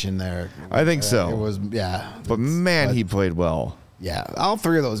recognition there. I think so. It was, But he played well. Yeah, all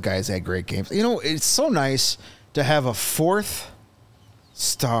 3 of those guys had great games. You know, it's so nice to have a 4th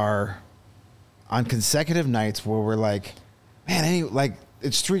star on consecutive nights where we're like, man,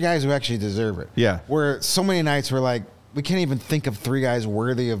 it's 3 guys who actually deserve it. Yeah. Where so many nights we're like, we can't even think of 3 guys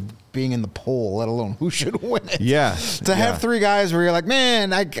worthy of being in the poll, let alone who should win it. Yeah. To have 3 guys where you're like,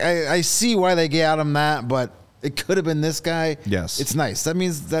 man, I see why they got him that, but it could have been this guy. Yes. It's nice. That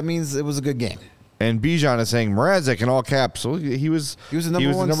means it was a good game. And Bijan is saying Mrazek in all caps. So he was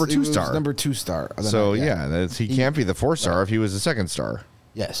the number 2 star. Number 2 star. So he can't be the 4-star if he was the 2nd star.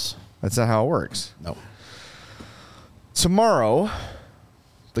 Yes. That's not how it works. No. Tomorrow,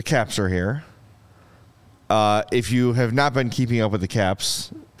 the Caps are here. If you have not been keeping up with the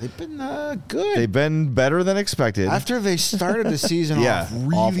Caps, they've been good. They've been better than expected. After they started the season off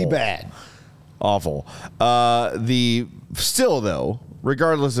really bad. Awful. Still, though,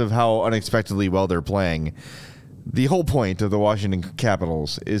 regardless of how unexpectedly well they're playing, the whole point of the Washington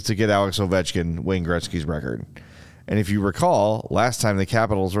Capitals is to get Alex Ovechkin Wayne Gretzky's record. And if you recall, last time the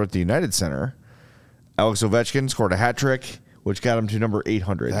Capitals were at the United Center, Alex Ovechkin scored a hat trick, which got him to number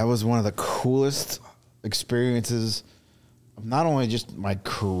 800. That was one of the coolest experiences of not only just my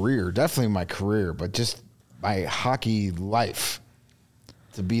career, definitely my career, but just my hockey life,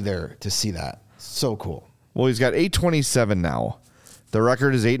 to be there to see that. So cool. Well, he's got 827 now. The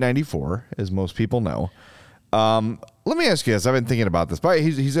record is 894, as most people know. Let me ask you this. I've been thinking about this.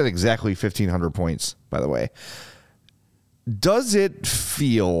 He's at exactly 1,500 points, by the way. Does it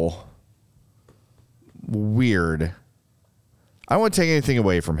feel weird? I don't want to take anything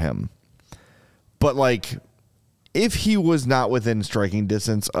away from him. But, if he was not within striking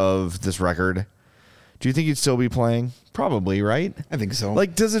distance of this record, do you think he'd still be playing? Probably, right? I think so.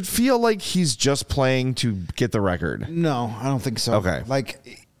 Does it feel like he's just playing to get the record? No, I don't think so. Okay.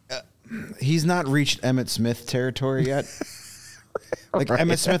 He's not reached Emmitt Smith territory yet.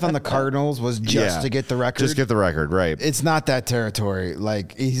 Emmitt Smith on the Cardinals was just to get the record. Just get the record, right. It's not that territory.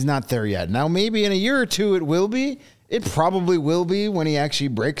 He's not there yet. Now, maybe in a year or 2 it will be. It probably will be when he actually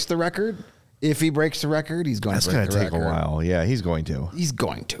breaks the record. If he breaks the record, he's going to break the record. That's going to take a while. Yeah, he's going to. He's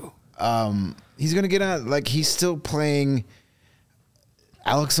going to. He's going to get out. He's still playing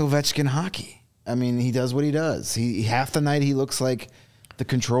Alex Ovechkin hockey. I mean, he does what he does. He half the night he looks like the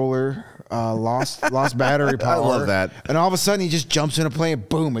controller lost battery power. I love that. And all of a sudden he just jumps into play and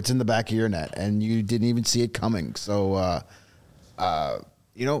boom, it's in the back of your net, and you didn't even see it coming. So, I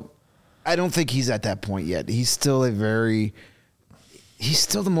don't think he's at that point yet. He's still he's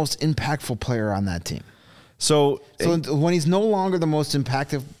still the most impactful player on that team. So when he's no longer the most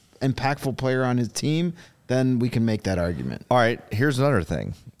impactful player on his team, then we can make that argument. All right, here's another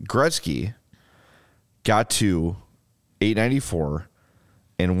thing. Gretzky got to 894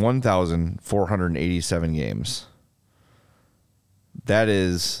 in 1,487 games. That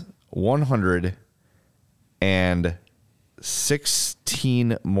is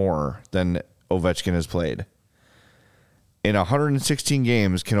 116 more than Ovechkin has played. In 116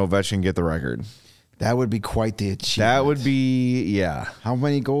 games, can Ovechkin get the record? That would be quite the achievement. That would be, yeah. How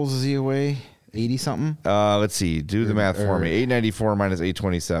many goals is he away? 80-something? Let's see. Do the math for me. 894 minus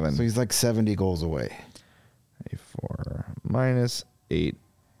 827. So he's 70 goals away. 84 minus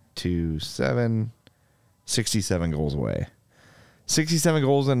 827. 67 goals away. 67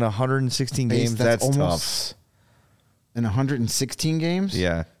 goals in 116 games. That's tough. in 116 games.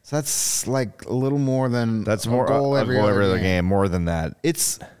 Yeah. So that's like a little more than a goal every other game. More than that.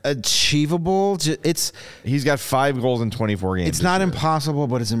 It's achievable. He's got 5 goals in 24 games. It's not impossible,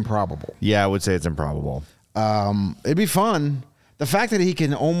 but it's improbable. Yeah, I would say it's improbable. It'd be fun. The fact that he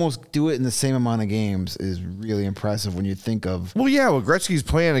can almost do it in the same amount of games is really impressive when you think of. Well, yeah, Gretzky's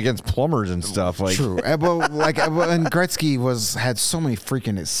playing against plumbers and stuff. Like true, and Gretzky had so many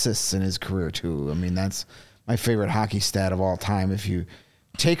freaking assists in his career too. I mean, that's my favorite hockey stat of all time. If you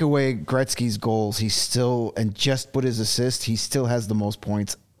take away Gretzky's goals, and just put his assist, he still has the most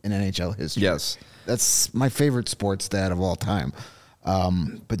points in NHL history. Yes, that's my favorite sports stat of all time.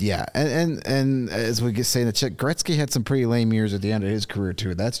 But yeah, and as we say in the chat, Gretzky had some pretty lame years at the end of his career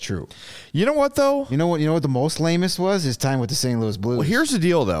too. That's true. You know what though? You know what the most lamest was? His time with the St. Louis Blues. Well, here's the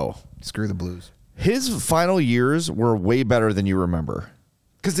deal though. Screw the Blues. His final years were way better than you remember.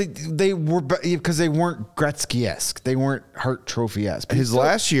 Because they weren't Gretzky-esque. They weren't Hart Trophy-esque. His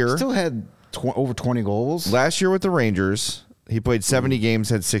last year still had over 20 goals. Last year with the Rangers, he played 70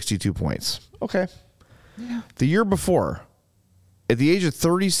 games, had 62 points. Okay. Yeah. The year before, at the age of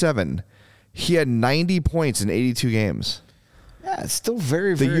 37, he had 90 points in 82 games. Yeah, it's still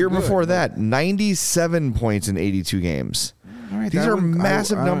very, very The year good, before that, 97 points in 82 games. All right, These are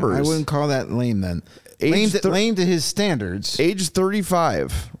massive numbers. I wouldn't call that lame then. Lame to his standards. Age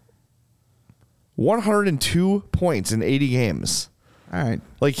 35, 102 points in 80 games. All right.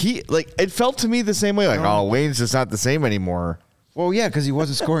 It felt to me the same way. Wayne's just not the same anymore. Well, yeah, because he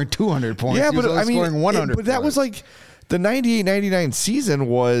wasn't scoring 200 points. Yeah, he was only scoring 100. But that was like the 98-99 season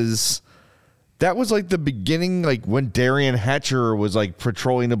was. That was like the beginning, like when Darian Hatcher was like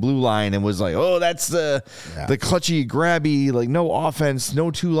patrolling the blue line and was like, "Oh, that's the clutchy, grabby, like no offense, no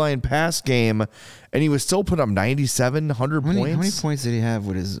 2-line pass game," and he was still putting up 97, 100 points. How many points did he have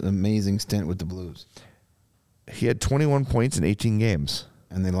with his amazing stint with the Blues? He had 21 points in 18 games,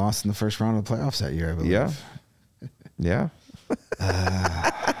 and they lost in the first round of the playoffs that year, I believe. Yeah.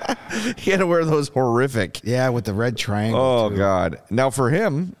 He had to wear those horrific. Yeah, with the red triangle. Oh too. God! Now for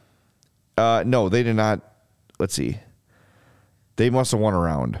him. No, they did not. Let's see. They must have won a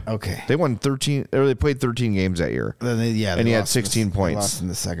round. Okay. They won 13, or they played 13 games that year. And he had 16 points. They lost in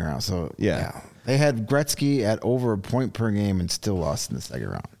the second round. So, yeah. They had Gretzky at over a point per game and still lost in the second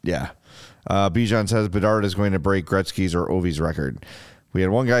round. Yeah. Bijan says Bedard is going to break Gretzky's or Ovi's record. We had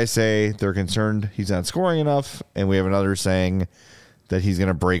one guy say they're concerned he's not scoring enough, and we have another saying that he's going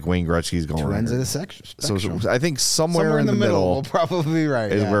to break Wayne Gretzky's goal record. Ends of the spectrum. So I think somewhere in the middle will probably be right.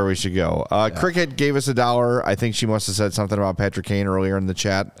 Is where we should go. Cricket gave us $1. I think she must have said something about Patrick Kane earlier in the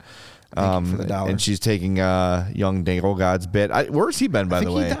chat. Thank you for the $1. And she's taking young Dangle God's bit. Where's he been, by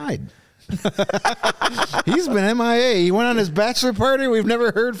the way? He died. He's been MIA. He went on his bachelor party. We've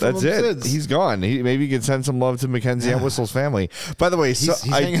never heard from him since. He's gone. Maybe he could send some love to Mackenzie Entwistle's family. By the way, he's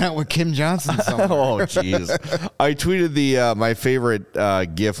hanging out with Kim Johnson somewhere. Oh, jeez. I tweeted my favorite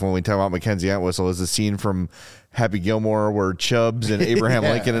GIF when we talk about Mackenzie Entwistle is the scene from Happy Gilmore where Chubbs and Abraham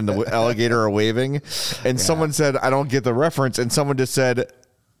Lincoln and the alligator are waving. And someone said, I don't get the reference. And someone just said,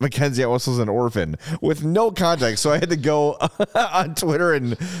 Mackenzie Entwistle's an orphan with no context. So I had to go on Twitter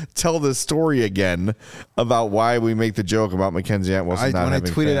and tell the story again about why we make the joke about Mackenzie Entwistle not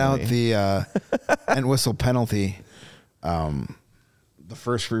having family. When I tweeted out the Entwistle penalty, the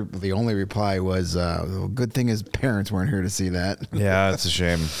only reply was, good thing his parents weren't here to see that. Yeah, it's a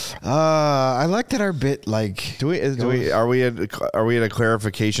shame. I like that our bit, like... Are we at a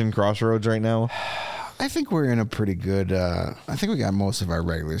clarification crossroads right now? I think we're in a pretty good. I think we got most of our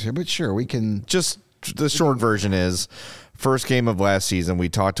regulars here, but sure, we can. Just the short version is, first game of last season, we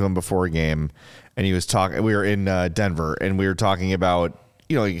talked to him before a game, and he was talking. We were in Denver, and we were talking about,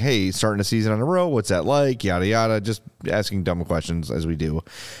 hey, starting a season on a row, what's that like? Yada yada, just asking dumb questions as we do.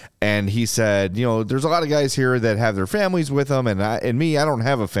 And he said, there's a lot of guys here that have their families with them, and I don't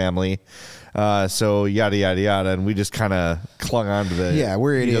have a family. So yada yada yada, and we just kind of clung on to the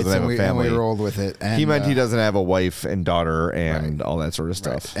we're idiots and we rolled with it. And, he meant he doesn't have a wife and daughter and all that sort of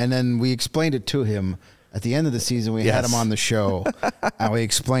stuff. Right. And then we explained it to him at the end of the season. We had him on the show, and we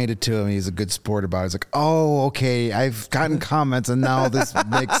explained it to him. He's a good sport about it. He's like, "Oh, okay, I've gotten comments, and now this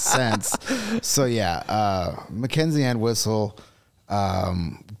makes sense." So Mackenzie Entwistle,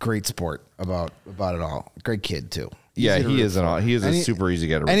 great sport about it all. Great kid too. He is a super easy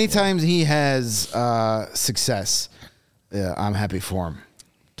getter. Anytime he has success, I'm happy for him.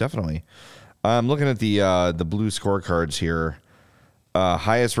 Definitely. I'm looking at the blue scorecards here.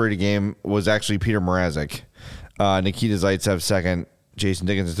 Highest rated game was actually Peter Mrazek. Nikita Zaitsev second. Jason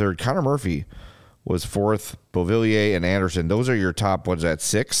Dickens third. Connor Murphy was fourth. Beauvillier and Anderson. Those are your top,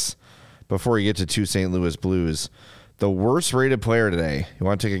 6? Before you get to 2 St. Louis Blues. The worst rated player today. You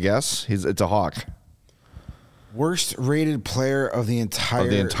want to take a guess? It's a Hawk. Worst rated player of the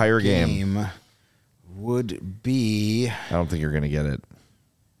entire game would be. I don't think you're going to get it.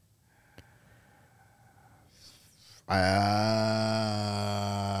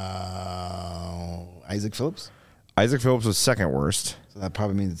 Isaac Phillips? Isaac Phillips was second worst. So that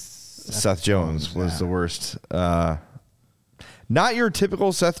probably means Seth Jones was the worst. Not your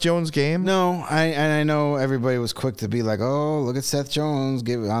typical Seth Jones game. No, I know everybody was quick to be like, oh, look at Seth Jones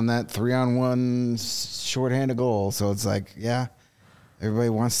give on that 3-on-1 shorthanded goal. So it's like, yeah, everybody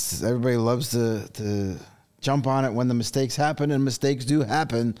loves to jump on it when the mistakes happen, and mistakes do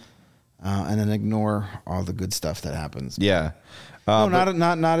happen, and then ignore all the good stuff that happens. Yeah.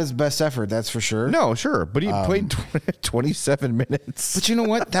 Not his best effort, that's for sure. No, sure, but he played 27 minutes. But you know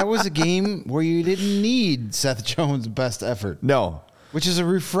what? That was a game where you didn't need Seth Jones' best effort. No. Which is a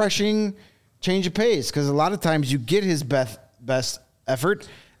refreshing change of pace, because a lot of times you get his best effort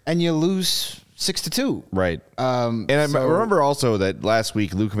and you lose 6-2. Right. I remember also that last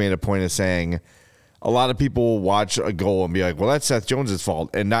week Luke made a point of saying a lot of people watch a goal and be like, well, that's Seth Jones' fault,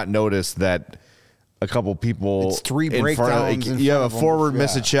 and not notice that a couple people. It's three breakdowns. You have a forward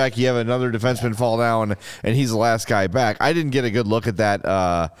miss a check. You have another defenseman fall down, and he's the last guy back. I didn't get a good look at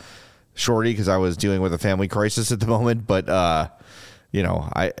that shorty because I was dealing with a family crisis at the moment. But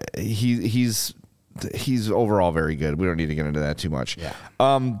he's overall very good. We don't need to get into that too much. Yeah.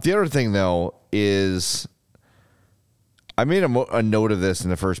 The other thing though is, I made a note of this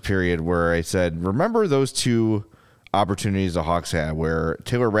in the first period where I said, remember those two opportunities the Hawks had where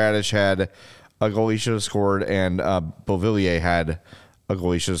Taylor Radish had a goal he should have scored, and Beauvillier had a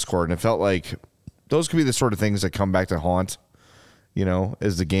goal he should have scored. And it felt like those could be the sort of things that come back to haunt,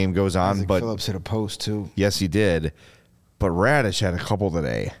 as the game goes on. Isaac but Phillips hit a post, too. Yes, he did. But Radish had a couple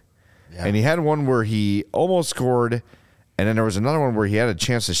today. Yeah. And he had one where he almost scored, and then there was another one where he had a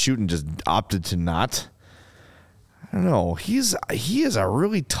chance to shoot and just opted to not. I don't know. He is a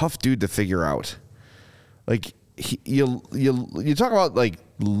really tough dude to figure out. Like, you talk about, like,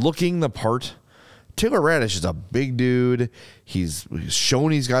 looking the part. Taylor Radish is a big dude. He's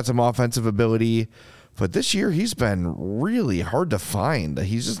shown he's got some offensive ability. But this year, he's been really hard to find.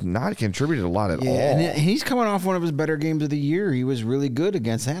 He's just not contributed a lot at all. And he's coming off one of his better games of the year. He was really good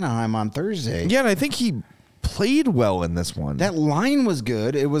against Anaheim on Thursday. Yeah, and I think he played well in this one. That line was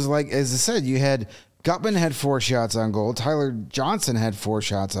good. It was like, as I said, you had Gutman had 4 shots on goal. Tyler Johnson had 4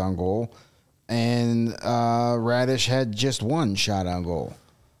 shots on goal. And Radish had just 1 shot on goal.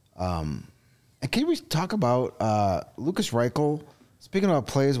 And can we talk about Lucas Reichel? Speaking about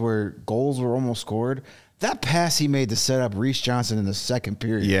plays where goals were almost scored, that pass he made to set up Reese Johnson in the second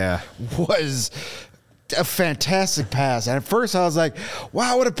period was a fantastic pass. And at first I was like,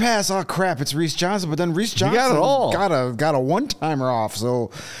 wow, what a pass. Oh, crap, it's Reese Johnson. But then Reese Johnson got a one-timer off. So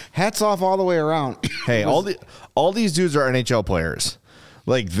hats off all the way around. Hey, all these dudes are NHL players.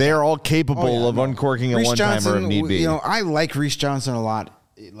 Like, they're all capable of uncorking a one-timer if need be. I like Reese Johnson a lot.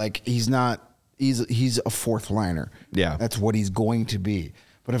 Like, he's a fourth liner. Yeah. That's what he's going to be.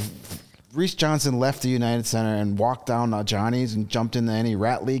 But if Reese Johnson left the United Center and walked down Johnny's and jumped into any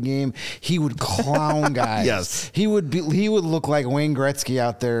Rat League game, he would clown guys. Yes. He would look like Wayne Gretzky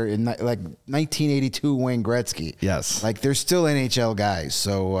out there in like 1982 Wayne Gretzky. Yes. Like, they're still NHL guys.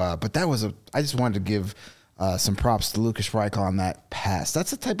 So, but I just wanted to give some props to Lucas Reichel on that pass.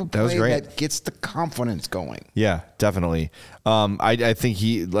 That's the type of play that gets the confidence going. Yeah, definitely. I think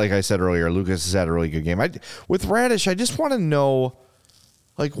like I said earlier, Lucas has had a really good game. With Radish, I just want to know,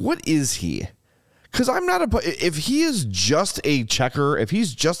 like, what is he? Because I'm not if he is just a checker, if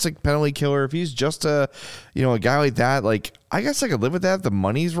he's just a penalty killer, if he's just a guy like that, like, I guess I could live with that if the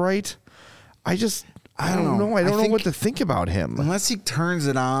money's right. I don't know. I don't know what to think about him. Unless he turns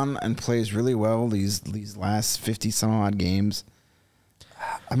it on and plays really well these last 50 some odd games.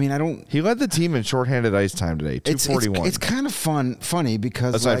 I mean, I don't. He led the team in shorthanded ice time today, 241. It's kind of funny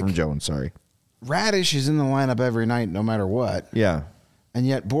because aside from Jones, sorry. Radish is in the lineup every night, no matter what. Yeah. And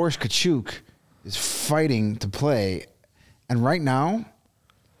yet Boris Kachuk is fighting to play. And right now,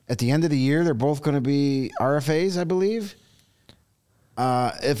 at the end of the year, they're both going to be RFAs, I believe.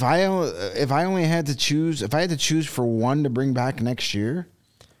 If I had to choose for one to bring back next year,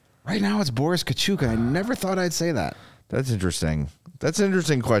 right now it's Boris Kachuk, and I never thought I'd say that. That's interesting. That's an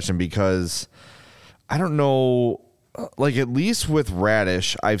interesting question because I don't know. Like, at least with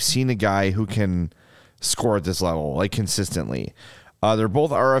Radish, I've seen a guy who can score at this level, like, consistently. They're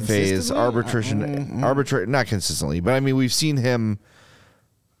both RFAs, not consistently, but I mean, we've seen him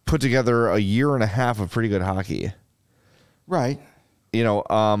put together a year and a half of pretty good hockey. Right.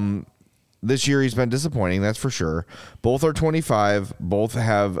 this year he's been disappointing, that's for sure. Both are 25. Both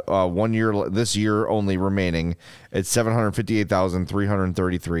have 1 year this year only remaining. It's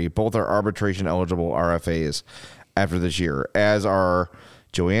 758,333. Both are arbitration eligible RFAs after this year, as are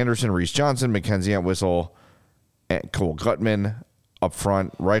Joey Anderson, Reese Johnson, Mackenzie Entwistle, and Cole Gutman. Up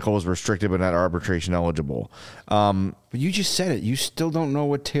front, Reichel is restricted but not arbitration eligible. But you just said it. You still don't know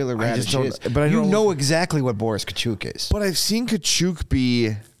what Taylor Radish is. But you know exactly what Boris Tkachuk is. But I've seen Tkachuk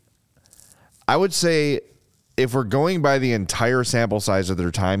be, I would say, if we're going by the entire sample size of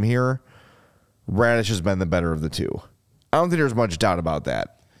their time here, Radish has been the better of the two. I don't think there's much doubt about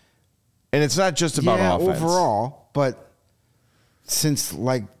that. And it's not just about offense. Overall, but since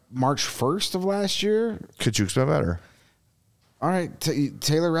like March 1st of last year, Tkachuk's been better. All right,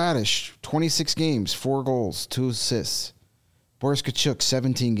 Taylor Radish, 26 games, 4 goals, 2 assists. Boris Tkachuk,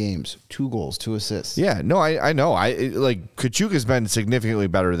 17 games, 2 goals, 2 assists. Yeah, no, I know. Tkachuk has been significantly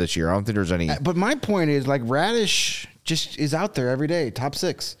better this year. I don't think there's any. But my point is, like, Radish just is out there every day, top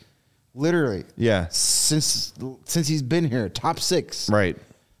 6, literally. Yeah. Since he's been here, top 6. Right.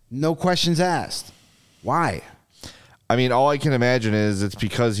 No questions asked. Why? I mean, all I can imagine is it's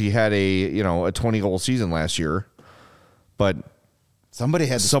because he had a 20-goal season last year, but. Somebody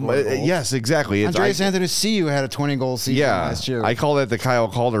had to yes, exactly. Andreas Anthony had a 20-goal season last year. I call that the Kyle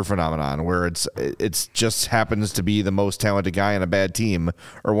Calder phenomenon, where it's just happens to be the most talented guy on a bad team,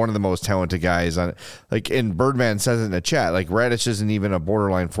 or one of the most talented guys on. Like, and Birdman says it in the chat, like Radish isn't even a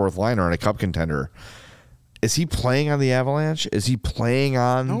borderline fourth liner on a cup contender. Is he playing on the Avalanche? Is he playing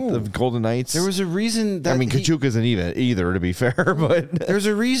on the Golden Knights? There was a reason that Tkachuk isn't either, to be fair. But there's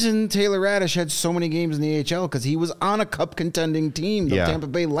a reason Taylor Radish had so many games in the AHL, because he was on a cup contending team, the Tampa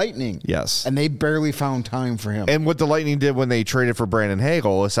Bay Lightning. Yes. And they barely found time for him. And what the Lightning did when they traded for Brandon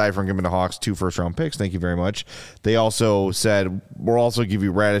Hagel, aside from giving the Hawks 2 first-round picks, thank you very much, they also said, we'll also give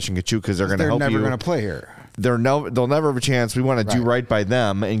you Radish and Tkachuk because they're going to help you. They're never going to play here. They'll never have a chance. We want to do right by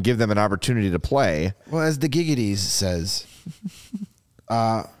them and give them an opportunity to play. Well, as the Giggities says,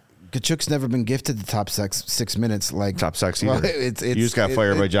 Tkachuk's never been gifted the top 6 minutes. Like top 6 either. Well, you just got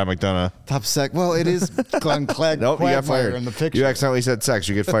fired by John McDonough. Top 6. Well, it is Glenn Clegg. Nope, you got fired in the picture. You accidentally said sex.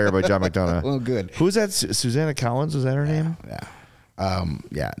 You get fired by John McDonough. Well, good. Who's that? Susanna Collins? Was that her name? Yeah.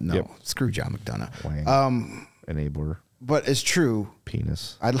 No. Yep. Screw John McDonough. Enabler. But it's true.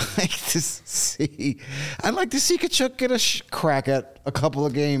 Penis. I'd like to see Tkachuk get a crack at a couple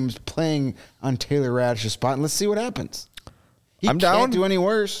of games playing on Taylor Radish's spot, and let's see what happens. I'm down. Can't do any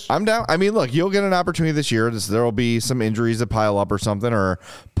worse. I'm down. I mean, look, you'll get an opportunity this year. There will be some injuries that pile up or something, or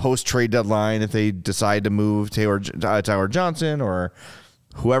post-trade deadline if they decide to move Tyler Johnson or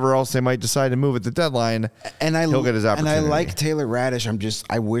whoever else they might decide to move at the deadline. And he'll get his opportunity. And I like Taylor Radish. I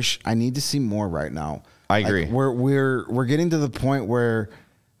need to see more right now. I agree. Like we're getting to the point where,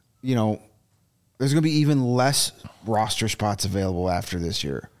 there's going to be even less roster spots available after this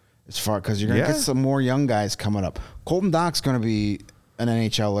year. As far because you're going to get some more young guys coming up. Colton Dock's going to be an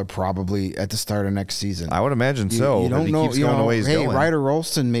NHLer probably at the start of next season. I would imagine so. You don't know. Keeps going the way he's going. Ryder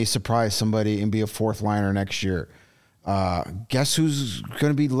Rolston may surprise somebody and be a fourth liner next year. Guess who's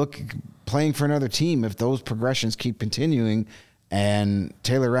going to be playing for another team if those progressions keep continuing and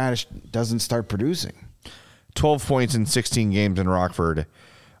Taylor Radish doesn't start producing? 12 points in 16 games in Rockford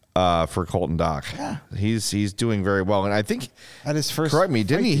for Colton Dock. Yeah. He's doing very well. And I think, at his first, correct me,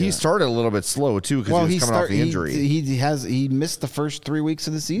 didn't he? He started a little bit slow, too, because he was coming off the injury. He missed the first 3 weeks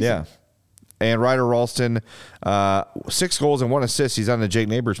of the season. Yeah. And Ryder Ralston, 6 goals and 1 assist. He's on the Jake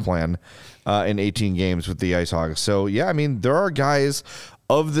Neighbors plan in 18 games with the Ice Hogs. So, yeah, I mean, there are guys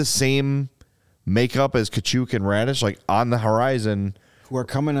of the same makeup as Tkachuk and Radish, like on the horizon, who are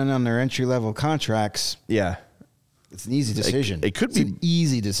coming in on their entry-level contracts. Yeah. It's an easy decision. It could be an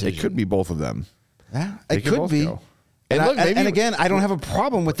easy decision. It could be both of them. Yeah, it could be. And again, I don't have a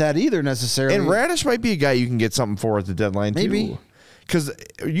problem with that either necessarily. And Radish might be a guy you can get something for at the deadline too. Because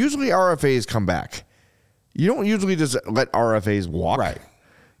usually RFAs come back. You don't usually just let RFAs walk. Right.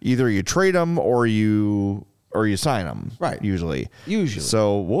 Either you trade them or you sign them. Right. Usually.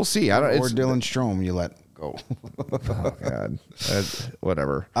 So we'll see. Or Dylan Strome you let go. Oh God.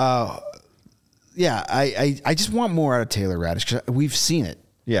 Whatever. Yeah, I just want more out of Taylor Radish because we've seen it.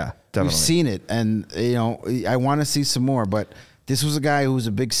 Yeah, definitely. We've seen it, and I want to see some more. But this was a guy who was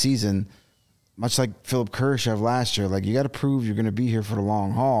a big season, much like Philip Kurashev last year. Like, you got to prove you're going to be here for the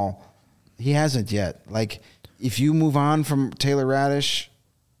long haul. He hasn't yet. Like, if you move on from Taylor Radish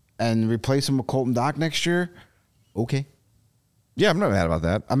and replace him with Colton Dock next year, okay. Yeah, I'm not mad about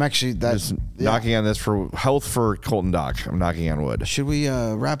that. I'm actually knocking on this for health for Colton Dock. I'm knocking on wood. Should we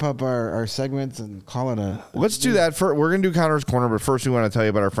wrap up our segments and call it a... Let's do that. We're going to do Connor's Corner, but first we want to tell you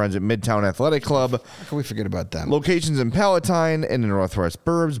about our friends at Midtown Athletic Club. How can we forget about them? Locations in Palatine in the Northwest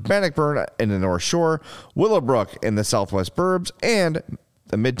Burbs, Bannockburn in the North Shore, Willowbrook in the Southwest Burbs, and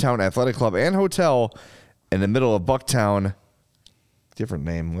the Midtown Athletic Club and Hotel in the middle of Bucktown. Different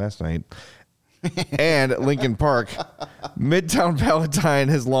name last night. And Lincoln Park. Midtown Palatine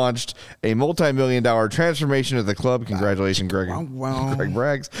has launched a multi-million-dollar transformation of the club. Congratulations, Greg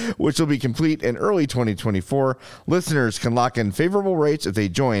Braggs, which will be complete in early 2024. Listeners can lock in favorable rates if they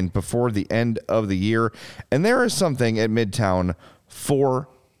join before the end of the year. And there is something at Midtown for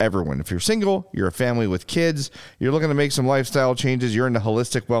everyone. If you're single, you're a family with kids, you're looking to make some lifestyle changes, you're into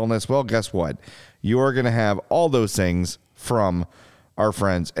holistic wellness, well, guess what? You are going to have all those things from our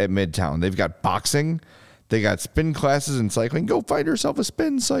friends at Midtown. They've got boxing. They got spin classes and cycling. Go find yourself a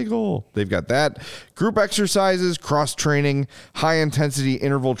spin cycle. They've got that. Group exercises, cross training, high intensity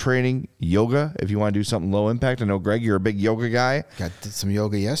interval training, yoga. If you want to do something low impact. I know, Greg, you're a big yoga guy. Did some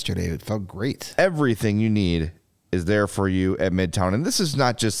yoga yesterday. It felt great. Everything you need is there for you at Midtown. And this is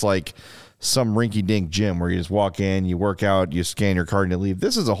not just like some rinky-dink gym where you just walk in, you work out, you scan your card and you leave.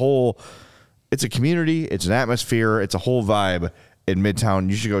 This is it's a community, it's an atmosphere, it's a whole vibe in Midtown.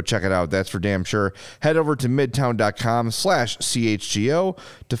 You should go check it out. That's for damn sure. Head over to midtown.com/CHGO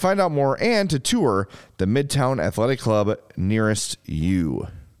to find out more and to tour the Midtown Athletic Club nearest you.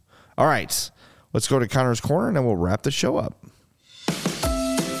 All right, let's go to Connor's Corner and then we'll wrap the show up.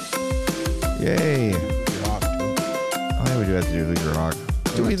 Yay. Why would you have to do the rock?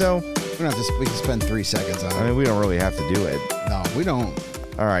 Do we, though? We can spend 3 seconds on it. I mean, we don't really have to do it. No, we don't.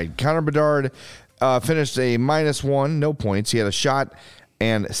 All right. Connor Bedard finished a -1, no points. He had a shot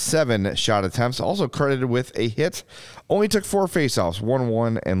and 7 shot attempts. Also credited with a hit. Only took 4 faceoffs, won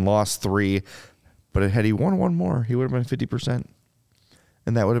 1 and lost 3. But had he won 1 more, he would have been 50%.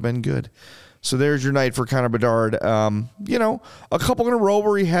 And that would have been good. So there's your night for Connor Bedard. A couple in a row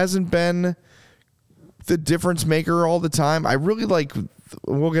where he hasn't been the difference maker all the time. I really like,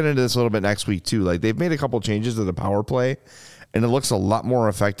 we'll get into this a little bit next week too. Like, they've made a couple changes to the power play and it looks a lot more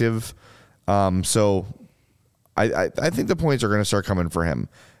effective. So I think the points are going to start coming for him.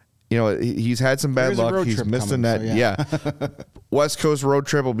 He's had some bad luck. He's missed the net. So yeah. West Coast road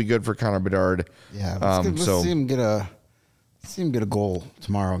trip will be good for Connor Bedard. Yeah. Let's see him get a goal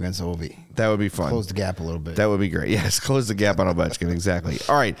tomorrow against Ovi. That would be fun. Close the gap a little bit. That would be great. Yes, close the gap on Ovechkin. Exactly.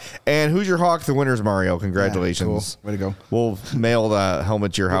 All right. And who's your Hawk? The winner's Mario. Congratulations. Yeah, cool. Way to go. We'll mail the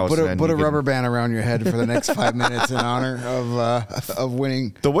helmet to your house. Put a rubber band around your head for the next 5 minutes in honor of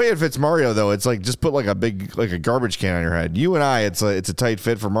winning. The way it fits Mario, though, it's like just put like a garbage can on your head. You and I, it's a tight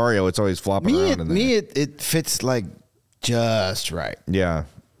fit for Mario. It's always flopping around in there. It fits like just right. Yeah.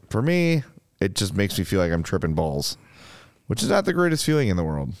 For me, it just makes me feel like I'm tripping balls, which is not the greatest feeling in the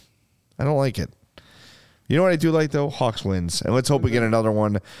world. I don't like it. You know what I do like, though? Hawks wins. And let's hope we get another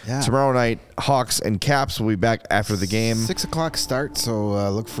one tomorrow night. Hawks and Caps will be back after the game. 6 o'clock start,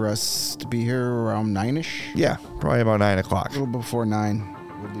 so look for us to be here around 9-ish. Yeah, probably about 9 o'clock. A little before 9.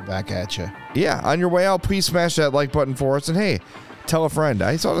 We'll be back at you. Yeah, on your way out, please smash that like button for us. And, hey, tell a friend.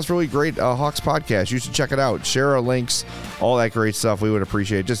 I saw this really great Hawks podcast. You should check it out. Share our links, all that great stuff. We would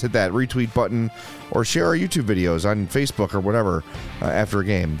appreciate it. Just hit that retweet button or share our YouTube videos on Facebook or whatever after a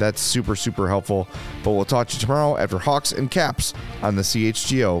game. That's super, super helpful. But we'll talk to you tomorrow after Hawks and Caps on the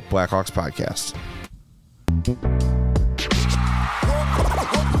CHGO Blackhawks podcast.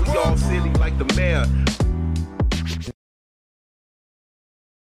 We all silly like the mayor.